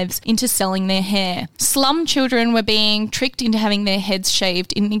wives into selling their hair. Slum children were being tricked into having their heads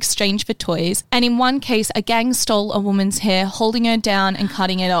shaved in exchange for toys, and in one case, a gang stole a woman's hair, holding her down and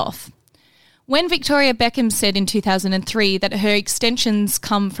cutting it off. When Victoria Beckham said in 2003 that her extensions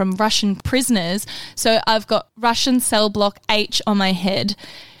come from Russian prisoners, so I've got Russian cell block H on my head,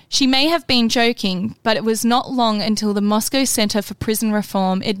 she may have been joking, but it was not long until the Moscow Center for Prison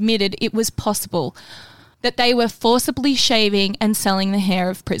Reform admitted it was possible that they were forcibly shaving and selling the hair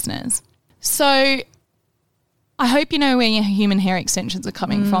of prisoners. So I hope you know where your human hair extensions are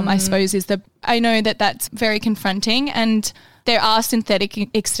coming from, I suppose, I know that that's very confronting, and there are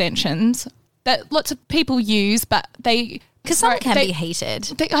synthetic extensions that lots of people use, but because some can be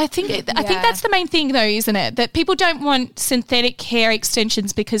hated. I think that's the main thing, though, isn't it? That people don't want synthetic hair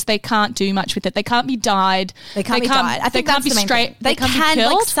extensions because they can't do much with it. They can't be dyed. They can't be dyed. I think that's the main thing. They can be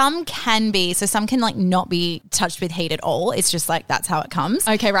killed. Like some can be, so some can like not be touched with heat at all. It's just like that's how it comes.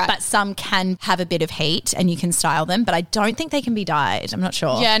 Okay, right. But some can have a bit of heat and you can style them, but I don't think they can be dyed. I'm not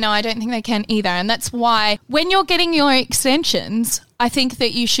sure. Yeah, no, I don't think they can either. And that's why when you're getting your extensions, I think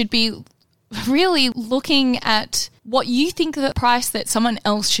that you should be really looking at what you think the price that someone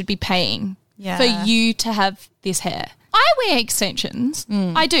else should be paying Yeah. for you to have this hair. I wear extensions.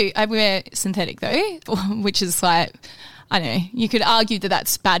 I do. I wear synthetic though, which is like, I don't know, you could argue that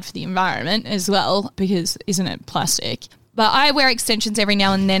that's bad for the environment as well because isn't it plastic? But I wear extensions every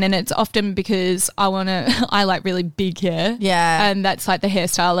now and then, and it's often because I like really big hair. Yeah. And that's like the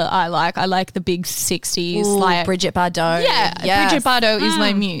hairstyle that I like. I like the big 60s. Ooh, like Bridget Bardot. Yeah, Yes. Bridget Bardot is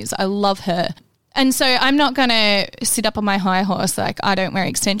my muse. I love her. And so I'm not going to sit up on my high horse like I don't wear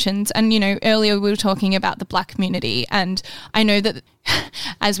extensions. And, you know, earlier we were talking about the black community, and I know that,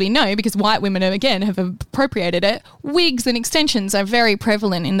 as we know, because white women, again, have appropriated it, wigs and extensions are very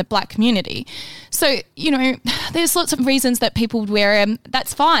prevalent in the black community. So, you know, there's lots of reasons that people would wear them.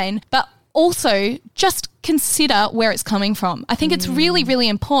 That's fine. But also just consider where it's coming from. I think it's really, really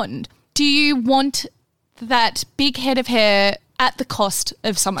important. Do you want that big head of hair at the cost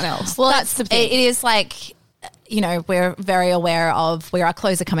of someone else? Well, that's the thing. It is like, you know, we're very aware of where our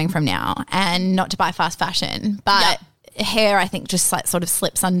clothes are coming from now, and not to buy fast fashion, but hair, I think, just like sort of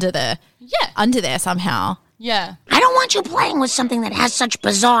slips under there somehow. Yeah. I don't want you playing with something that has such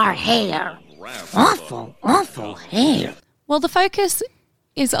bizarre hair. Awful, awful hair. Well, the focus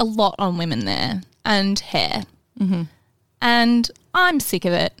is a lot on women there and hair. Mm-hmm. And I'm sick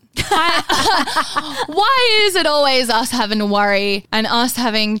of it. Why is it always us having to worry and us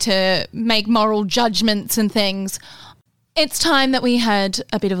having to make moral judgments and things? It's time that we had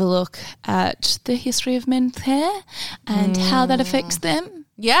a bit of a look at the history of men's hair and how that affects them.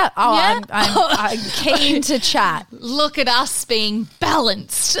 Yeah. Oh, Yeah? I'm keen to chat. Look at us being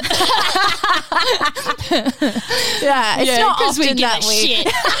balanced. Yeah, it's not 'cause we often give that a we. shit.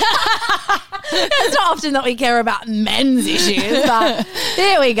 It's not often that we care about men's issues, but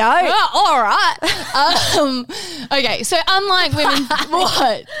there we go. All right. Okay, so unlike women,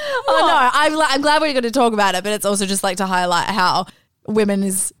 what? Oh no, I'm glad we're going to talk about it, but it's also just like to highlight how women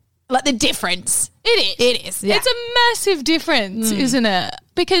is like the difference. It is. Yeah. It's a massive difference, isn't it?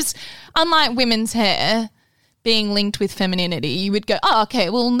 Because unlike women's hair being linked with femininity, you would go, oh, okay,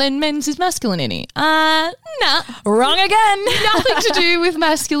 well, then men's is masculinity. Nah. Wrong again. Nothing to do with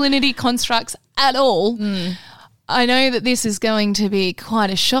masculinity constructs at all. I know that this is going to be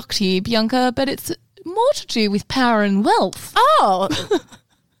quite a shock to you, Bianca, but it's more to do with power and wealth. Oh.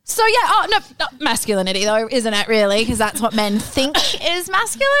 So yeah, no, masculinity though, isn't it really? Because that's what men think is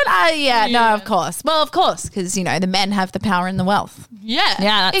masculine. No, of course. Well, of course, because, you know, the men have the power and the wealth. Yeah,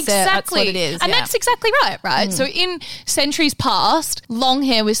 that's exactly. That's what it is. And yeah. that's exactly right? So in centuries past, long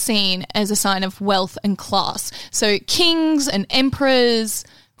hair was seen as a sign of wealth and class. So kings and emperors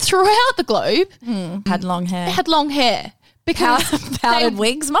throughout the globe had long hair. had long hair. Because Powdered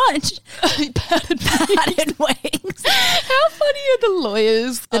wigs much. powdered wigs. How funny are the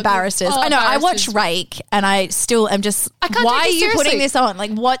lawyers? The barristers. Oh, I know. I watch barristers. Rake and I still am just, I can't why take are it you seriously. putting this on?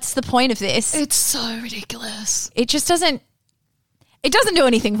 Like, what's the point of this? It's so ridiculous. It just doesn't do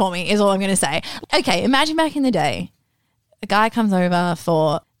anything for me, is all I'm going to say. Okay, imagine back in the day, a guy comes over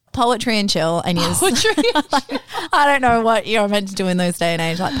for poetry and chill and he's like, I don't know what you're meant to do in those day and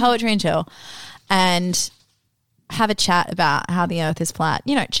age, like poetry and chill, and have a chat about how the earth is flat.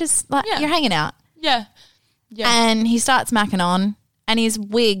 You know, just like you're hanging out. Yeah. And he starts macking on and his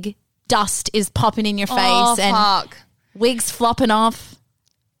wig dust is popping in your face and fuck. wig's flopping off.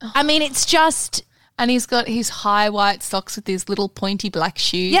 I mean, it's just... And he's got his high white socks with his little pointy black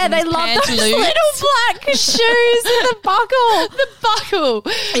shoes. Yeah, and they his love those pantaloons. little black shoes and the buckle. The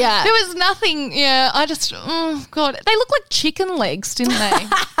buckle. Yeah. There was nothing. Yeah, I just, oh, God. They look like chicken legs, didn't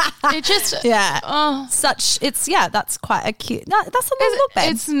they? It just, Yeah. oh. That's quite a cute... No, that's a little look,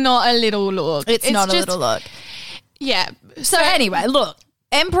 babe. It's not a little look. It's not a just- little look. Yeah. So anyway, look,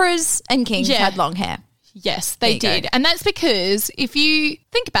 emperors and kings Yeah. had long hair. Yes, There they you go. did. And that's because if you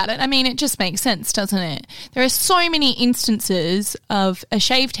think about it, I mean, it just makes sense, doesn't it? There are so many instances of a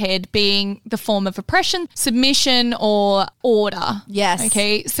shaved head being the form of oppression, submission, or order. Yes.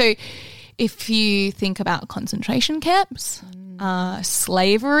 Okay. So if you think about concentration camps,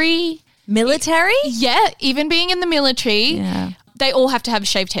 slavery, Military? yeah, even being in the military, Yeah. they all have to have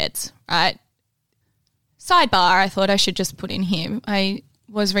shaved heads, right? Sidebar, I thought I should just put in here. I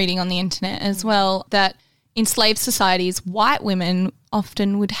was reading on the internet as well that enslaved societies, white women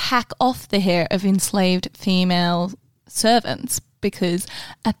often would hack off the hair of enslaved female servants because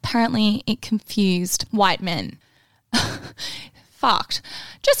apparently it confused white men. Fucked.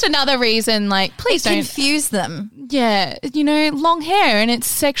 Just another reason, like, please don't. Confuse them. Yeah, you know, long hair and it's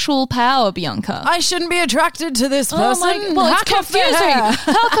sexual power, Bianca. I shouldn't be attracted to this person. Well, it's Hack off their confusing. hair.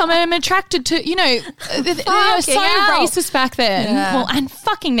 How come I'm attracted to, you know, they were so hell. racist back then. Yeah. Well, and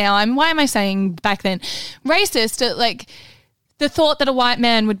fucking now, why am I saying back then? Racist, like, the thought that a white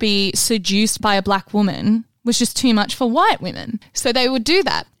man would be seduced by a black woman was just too much for white women. So they would do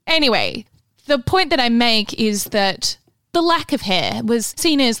that. Anyway, the point that I make is that the lack of hair was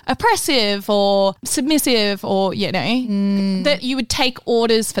seen as oppressive or submissive or, that you would take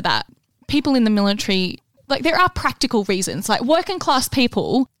orders for that. People in the military, like there are practical reasons. Like working class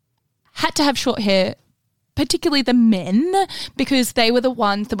people had to have short hair, particularly the men, because they were the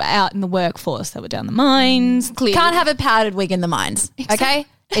ones that were out in the workforce. They were down the mines. Clearly. Can't have a powdered wig in the mines, okay?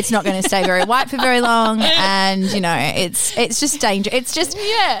 It's not going to stay very white for very long, and it's just dangerous. It's just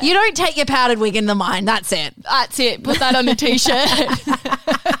you don't take your powdered wig in the mine. That's it. That's it. Put that on a t-shirt.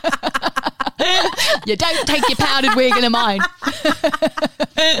 You don't take your powdered wig in a mine.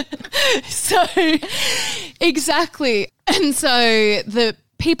 So exactly, and so the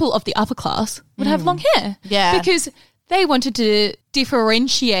people of the upper class would have long hair, because they wanted to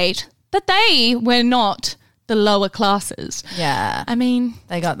differentiate that they were not the lower classes. Yeah. I mean,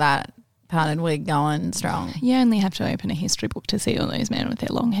 they got that powdered wig going strong. You only have to open a history book to see all those men with their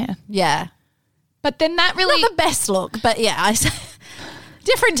long hair. Yeah. But then that really... Not the best look, but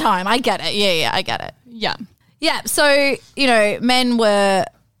different time. I get it. Yeah, I get it. Yeah. Yeah, so, men were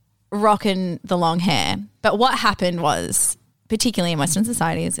rocking the long hair. But what happened was, particularly in Western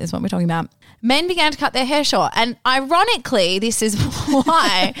societies, is what we're talking about, men began to cut their hair short. And ironically, this is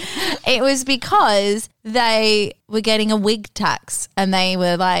why. It was because they were getting a wig tax and they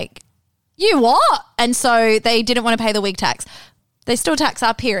were like, you what? And so they didn't want to pay the wig tax. They still tax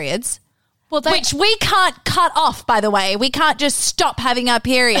our periods, which we can't cut off, by the way. We can't just stop having our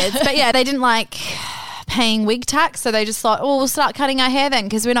periods. But yeah, they didn't like paying wig tax. So they just thought, we'll start cutting our hair then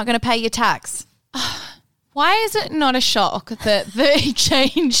because we're not going to pay your tax. Why is it not a shock that they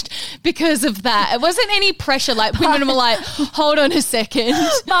changed because of that? It wasn't any pressure. Like women were like, hold on a second.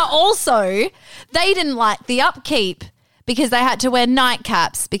 But also they didn't like the upkeep because they had to wear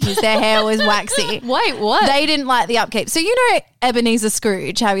nightcaps because their hair was waxy. Wait, what? They didn't like the upkeep. So Ebenezer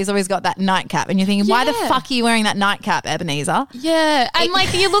Scrooge, how he's always got that nightcap and you're thinking, why the fuck are you wearing that nightcap, Ebenezer? Yeah. And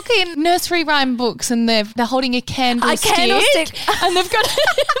like you look in nursery rhyme books and they're holding a candlestick. And they've got a nightcap.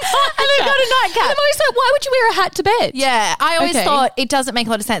 And I'm always like, why would you wear a hat to bed? Yeah. I always thought it doesn't make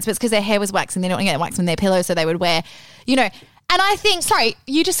a lot of sense, but it's because their hair was waxed and they don't want to get wax on their pillow, so they would wear, and I think... Sorry,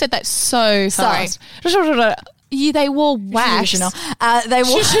 you just said that so fast. Sorry. They wore wax.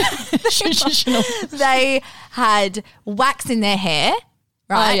 They had wax in their hair,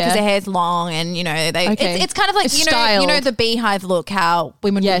 right? Because their hair's long and, it's kind of like, the beehive look, how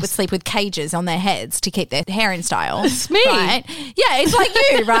women would sleep with cages on their heads to keep their hair in style. It's me. Right? Yeah, it's like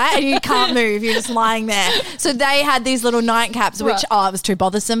you, right? And you can't move. You're just lying there. So they had these little nightcaps, which, it was too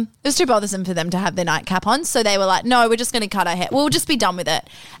bothersome. It was too bothersome for them to have their nightcap on. So they were like, no, we're just going to cut our hair. We'll just be done with it.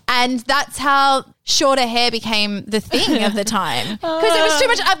 And that's how shorter hair became the thing of the time. Because it was too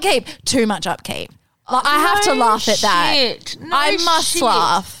much upkeep. Too much upkeep. Like, I have to laugh at that. I must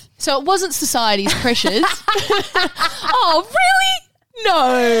laugh. So it wasn't society's pressures. Oh, really?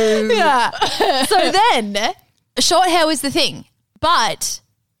 No. Yeah. So then short hair was the thing. But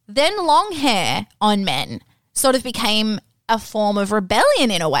then long hair on men sort of became a form of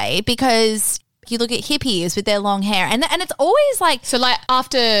rebellion in a way, because you look at hippies with their long hair and it's always like... So like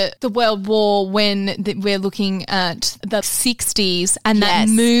after the World War, when we're looking at the 60s and that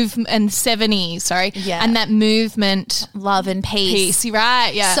movement, and 70s, sorry, and that movement... Love and peace.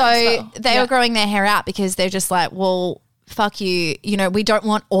 Right, yeah. So they were growing their hair out because they're just like, well, fuck you, we don't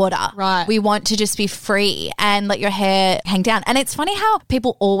want order. Right. We want to just be free and let your hair hang down. And it's funny how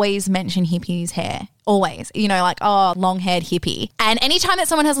people always mention hippies' hair. Always, like, oh, long-haired hippie. And anytime that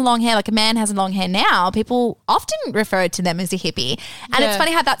someone has a long hair, like a man has long hair now, people often refer to them as a hippie. And it's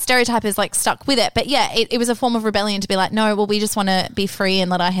funny how that stereotype is like stuck with it. But yeah, it was a form of rebellion to be like, no, well, we just want to be free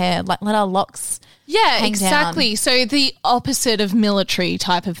and let our hair, let our locks hang exactly. down. So the opposite of military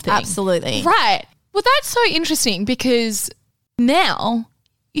type of thing. Absolutely. Right. Well, that's so interesting because now,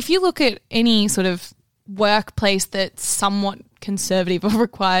 if you look at any sort of workplace that's somewhat conservative or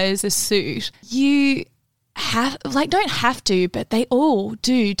requires a suit, you don't have to, but they all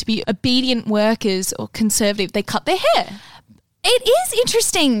do, to be obedient workers or conservative. They cut their hair. It is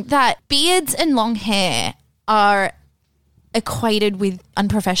interesting that beards and long hair are equated with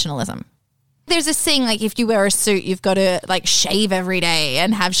unprofessionalism. There's this thing like if you wear a suit, you've got to like shave every day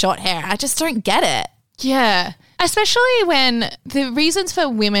and have short hair. I just don't get it. Yeah. Especially when the reasons for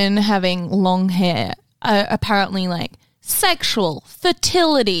women having long hair are apparently like sexual,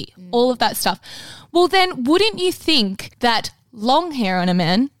 fertility, all of that stuff. Well, then wouldn't you think that long hair on a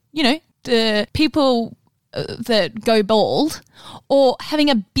man, the people that go bald, or having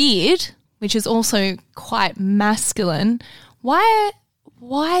a beard, which is also quite masculine,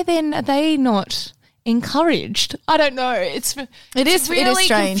 why then are they not encouraged? I don't know. It is really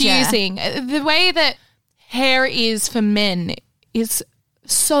strange, confusing. The way that hair is for men is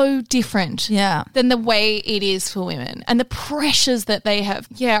so different than the way it is for women, and the pressures that they have.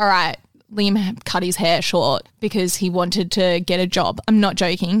 Yeah, all right. Liam cut his hair short because he wanted to get a job. I'm not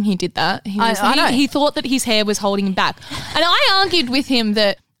joking. He did that. He thought that his hair was holding him back. And I argued with him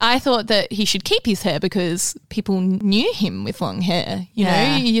that I thought that he should keep his hair because people knew him with long hair. You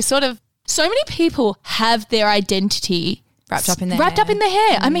know, you sort of, so many people have their identity wrapped up in their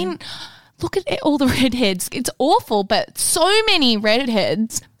hair. I mean, look at all the redheads. It's awful, but so many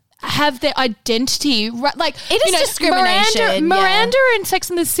redheads have their identity, like it is discrimination. Miranda in Sex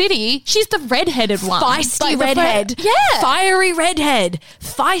and the City, she's the redheaded one, feisty redhead, fiery redhead,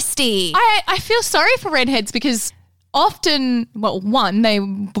 feisty. I feel sorry for redheads because often, well, one, they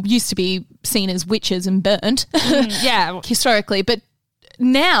used to be seen as witches and burnt, historically, but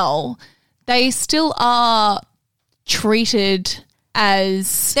now they still are treated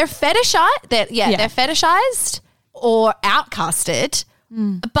as they're fetishized. They're fetishized or outcasted.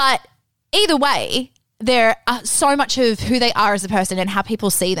 But either way, they're so much of who they are as a person and how people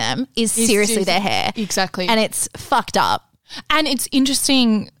see them is seriously their hair. Exactly. And it's fucked up. And it's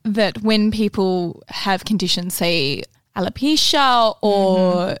interesting that when people have conditions, say alopecia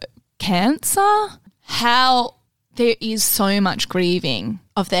or cancer, how there is so much grieving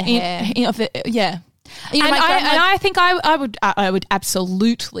of their hair. I think I would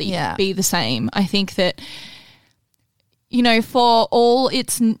absolutely be the same. I think that, you know, for all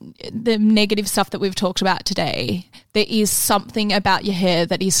the negative stuff that we've talked about today, there is something about your hair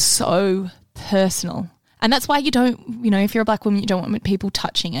that is so personal. And that's why you don't, you know, if you're a black woman, you don't want people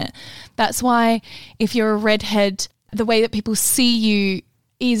touching it. That's why if you're a redhead, the way that people see you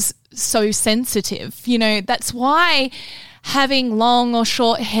is so sensitive. You know, that's why having long or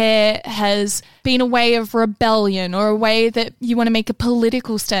short hair has been a way of rebellion or a way that you want to make a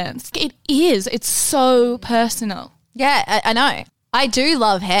political stance. It is. It's so personal. Yeah, I know. I do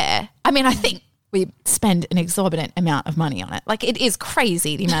love hair. I mean, I think we spend an exorbitant amount of money on it. Like, it is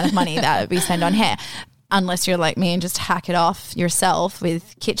crazy the amount of money that we spend on hair, unless you're like me and just hack it off yourself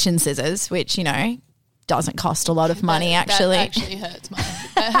with kitchen scissors, which, you know, doesn't cost a lot of money, actually. That actually hurts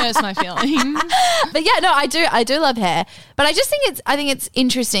my feelings. But yeah, no, I do love hair. But I just think it's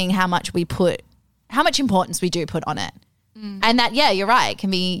interesting how much importance we do put on it. And that, yeah, you're right, it can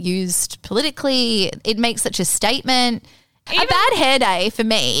be used politically. It makes such a statement. A bad hair day for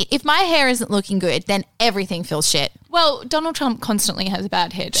me, if my hair isn't looking good, then everything feels shit. Well, Donald Trump constantly has a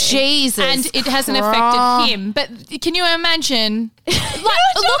bad hair day. Jesus And it hasn't affected him. But can you imagine, look at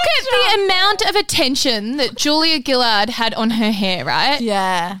the amount of attention that Julia Gillard had on her hair, right?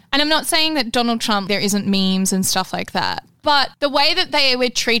 Yeah. And I'm not saying that Donald Trump, there isn't memes and stuff like that, but the way that they were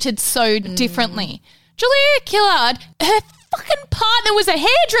treated so differently. Julia Gillard, her fucking partner was a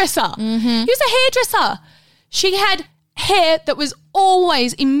hairdresser. He was a hairdresser. She had hair that was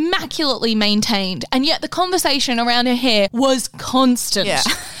always immaculately maintained, and yet the conversation around her hair was constant. Yeah.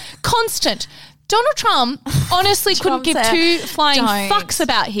 Constant. Donald Trump honestly couldn't give two flying fucks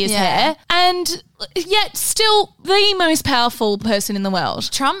about his hair, and yet still the most powerful person in the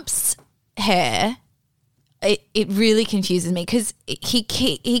world. Trump's hair, it really confuses me because he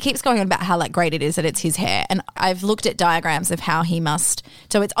keeps going on about how like great it is that it's his hair, and I've looked at diagrams of how he must.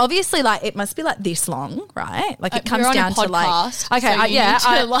 So it's obviously like it must be like this long, right? Like it comes down to like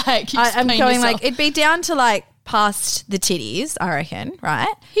I'm going like it'd be down to like past the titties, I reckon,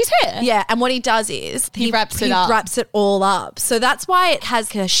 right? His hair, yeah. And what he does is he wraps it up, wraps it all up. So that's why it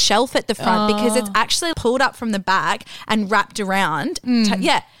has a shelf at the front because it's actually pulled up from the back and wrapped around.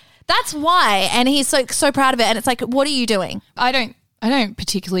 Yeah. That's why, and he's so proud of it. And it's like, what are you doing? I don't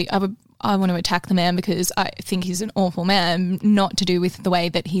particularly. I want to attack the man because I think he's an awful man. Not to do with the way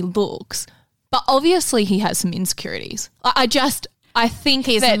that he looks, but obviously he has some insecurities. I think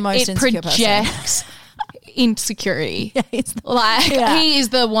he's that the most it projects insecurity. Yeah, he is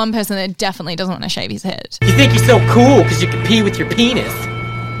the one person that definitely doesn't want to shave his head. You think you're so cool because you can pee with your penis?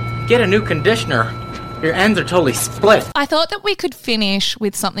 Get a new conditioner. Your ends are totally split. I thought that we could finish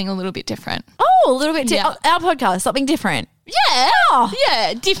with something a little bit different. Oh, a little bit our podcast, something different. Yeah.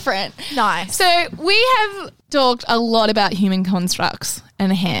 Yeah, different. Nice. So we have talked a lot about human constructs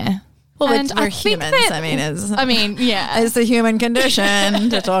and hair. Well, we're humans. Yeah. It's the human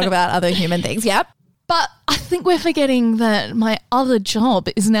condition to talk about other human things. Yep. But I think we're forgetting that my other job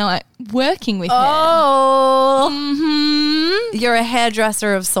is now like working with hair. Oh, you're a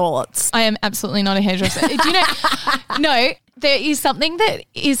hairdresser of sorts. I am absolutely not a hairdresser. Do you know? No, there is something that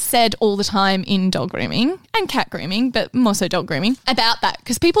is said all the time in dog grooming and cat grooming, but more so dog grooming, about that,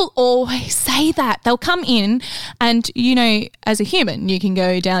 because people always say that. They'll come in and, you know, as a human, you can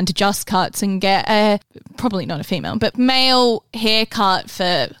go down to Just Cuts and get a, probably not a female, but male haircut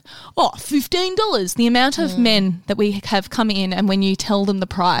for, $15. The amount of men that we have come in, and when you tell them the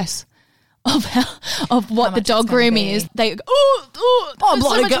price of what the dog groom is, they go, I'm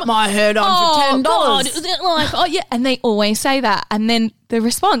bloody get my hair done for $10. God, is it like, yeah, and they always say that, and then the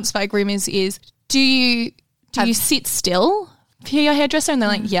response by groomers is, do you sit still for your hairdresser? And they're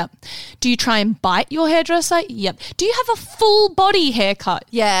like, yep. Do you try and bite your hairdresser? Yep. Do you have a full body haircut?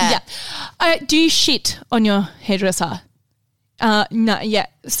 Yeah. Yep. Do you shit on your hairdresser? No, yeah.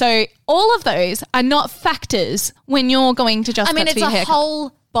 So all of those are not factors when you're going to Just Cuts it's for your a haircut.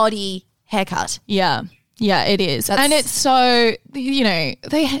 whole body haircut. Yeah, it is. And it's so, you know,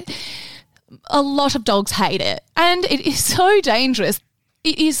 a lot of dogs hate it, and it is so dangerous.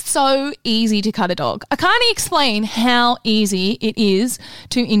 It is so easy to cut a dog. I can't explain how easy it is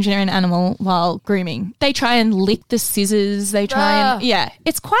to injure an animal while grooming. They try and lick the scissors. They try and,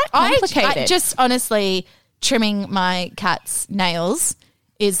 it's quite complicated. I just honestly, trimming my cat's nails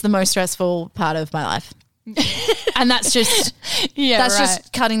is the most stressful part of my life. And that's just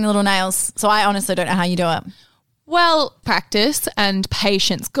just cutting the little nails. So I honestly don't know how you do it. Well, practice and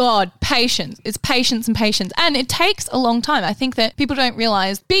patience. God, patience. It's patience and patience. And it takes a long time. I think that people don't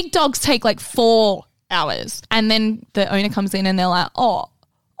realize big dogs take like 4 hours. And then the owner comes in and they're like, oh,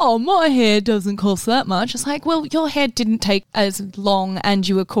 my hair doesn't cost that much. It's like, well, your hair didn't take as long and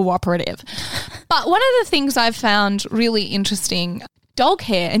you were cooperative. But one of the things I've found really interesting, dog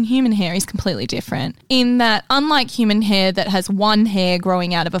hair and human hair is completely different in that, unlike human hair that has one hair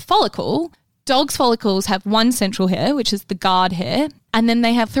growing out of a follicle, dogs' follicles have one central hair, which is the guard hair, and then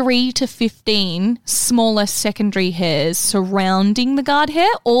they have 3 to 15 smaller secondary hairs surrounding the guard hair,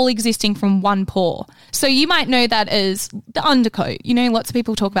 all existing from one paw. So you might know that as the undercoat. You know, lots of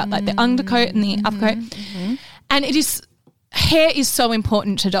people talk about like the undercoat and the uppercoat. Mm-hmm. And hair is so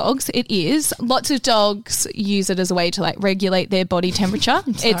important to dogs. It is. Lots of dogs use it as a way to like regulate their body temperature.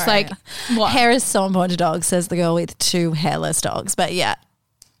 It's like, what? Hair is so important to dogs, says the girl with 2 hairless dogs. But yeah.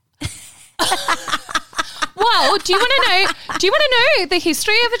 Well, do you want to know the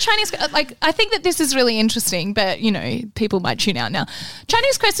history of a Chinese, like, I think that this is really interesting, but, you know, people might tune out now.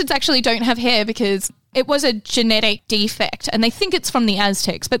 Chinese cresteds actually don't have hair because it was a genetic defect, and they think it's from the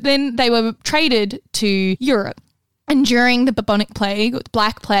Aztecs, but then they were traded to Europe. And during the bubonic plague, or the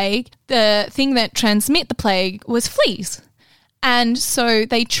Black Plague, the thing that transmit the plague was fleas. And so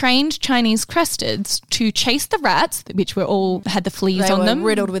they trained Chinese cresteds to chase the rats, which were all had the fleas on them.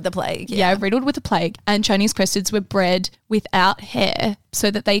 Riddled with the plague. Yeah, riddled with the plague. And Chinese cresteds were bred without hair so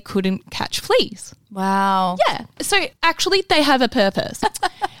that they couldn't catch fleas. Wow. Yeah. So actually they have a purpose.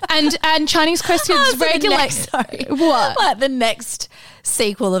 and Chinese cresteds regulate. What? Like the next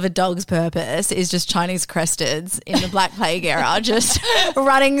sequel of A Dog's Purpose is just Chinese cresteds in the Black Plague era, just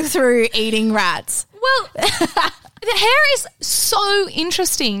running through eating rats. Well, the hair is so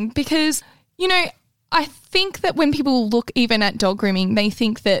interesting because, you know, I think that when people look even at dog grooming, they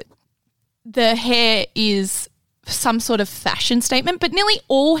think that the hair is some sort of fashion statement, but nearly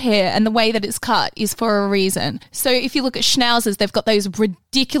all hair and the way that it's cut is for a reason. So if you look at schnauzers, they've got those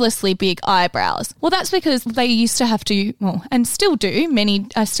ridiculously big eyebrows. Well, that's because they used to have to, well, and still do, many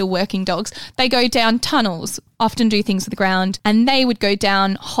are still working dogs, they go down tunnels, often do things with the ground, and they would go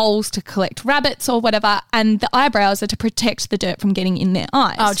down holes to collect rabbits or whatever, and the eyebrows are to protect the dirt from getting in their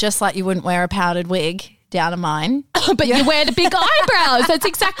eyes. Oh, just like you wouldn't wear a powdered wig down a mine. But you wear the big eyebrows. That's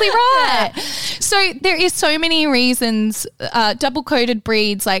exactly right. Yeah. So there is so many reasons. Double-coated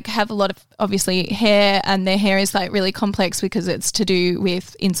breeds like have a lot of obviously hair, and their hair is like really complex because it's to do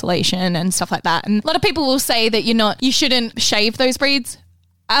with insulation and stuff like that. And a lot of people will say that you shouldn't shave those breeds.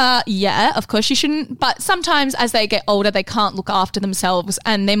 Yeah, of course you shouldn't. But sometimes as they get older, they can't look after themselves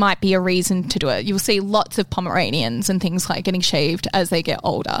and there might be a reason to do it. You'll see lots of Pomeranians and things like getting shaved as they get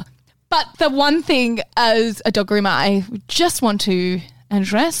older. But the one thing as a dog groomer I just want to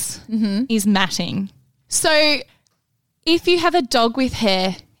address is matting. So if you have a dog with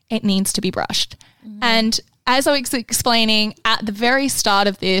hair, it needs to be brushed. And as I was explaining at the very start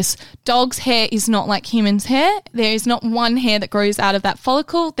of this, dog's hair is not like human's hair. There is not one hair that grows out of that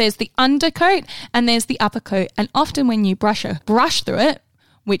follicle. There's the undercoat and there's the uppercoat. And often when you brush through it,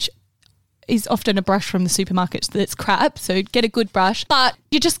 which is often a brush from the supermarket that's crap, so get a good brush. But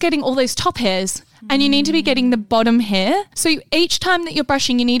you're just getting all those top hairs and you need to be getting the bottom hair. So each time that you're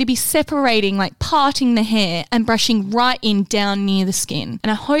brushing, you need to be separating, like parting the hair and brushing right in down near the skin.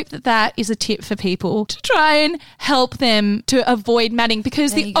 And I hope that that is a tip for people to try and help them to avoid matting,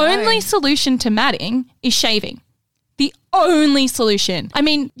 because the only solution to matting is shaving. The only solution. I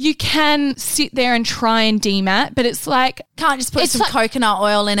mean, you can sit there and try and demat, but it's like... Can't just put some coconut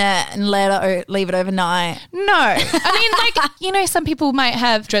oil in it and leave it overnight. No. I mean, like, some people might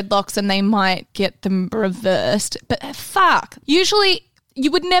have dreadlocks and they might get them reversed, but fuck. Usually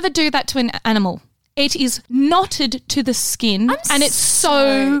you would never do that to an animal. It is knotted to the skin and it's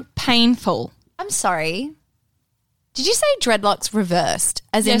so painful. I'm sorry. Did you say dreadlocks reversed?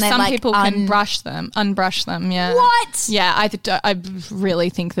 As in some people can unbrush them, yeah. What? Yeah, I really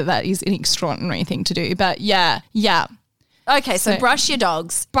think that is an extraordinary thing to do, but yeah. Okay, so brush your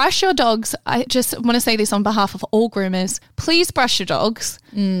dogs. Brush your dogs. I just want to say this on behalf of all groomers. Please brush your dogs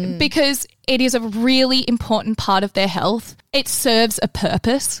because it is a really important part of their health. It serves a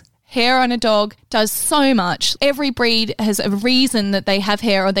purpose. Hair on a dog does so much. Every breed has a reason that they have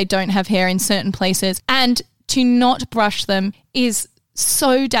hair or they don't have hair in certain places, and to not brush them is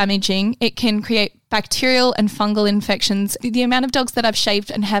so damaging. It can create bacterial and fungal infections. The amount of dogs that I've shaved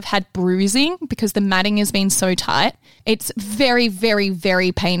and have had bruising because the matting has been so tight, it's very, very,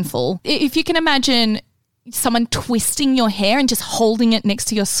 very painful. If you can imagine someone twisting your hair and just holding it next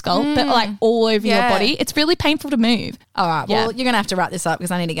to your scalp, but like all over your body, it's really painful to move. All right, well, you're going to have to wrap this up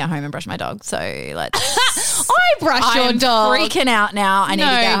because I need to go home and brush my dog. So let's... I brush your dog. I'm freaking out now. I need to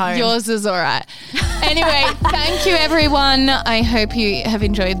get home. Yours is all right. Anyway, thank you, everyone. I hope you have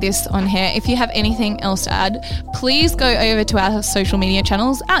enjoyed this on Hair. If you have anything else to add, please go over to our social media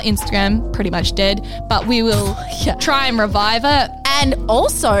channels. Our Instagram, pretty much dead, but we will try and revive it. And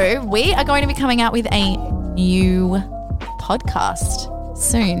also, we are going to be coming out with a new podcast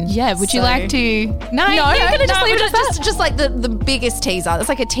soon. Yeah, would you like to? No, you're going to just leave it at that? Just like the biggest teaser. That's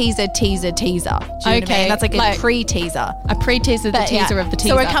like a teaser. Do you know what I mean? That's like a pre-teaser. A pre-teaser, the teaser of the teaser.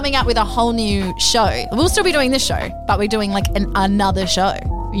 So we're coming out with a whole new show. We'll still be doing this show, but we're doing like another show.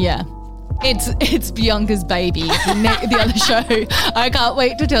 Yeah. It's Bianca's baby, the other show. I can't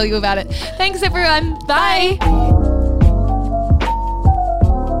wait to tell you about it. Thanks, everyone. Bye.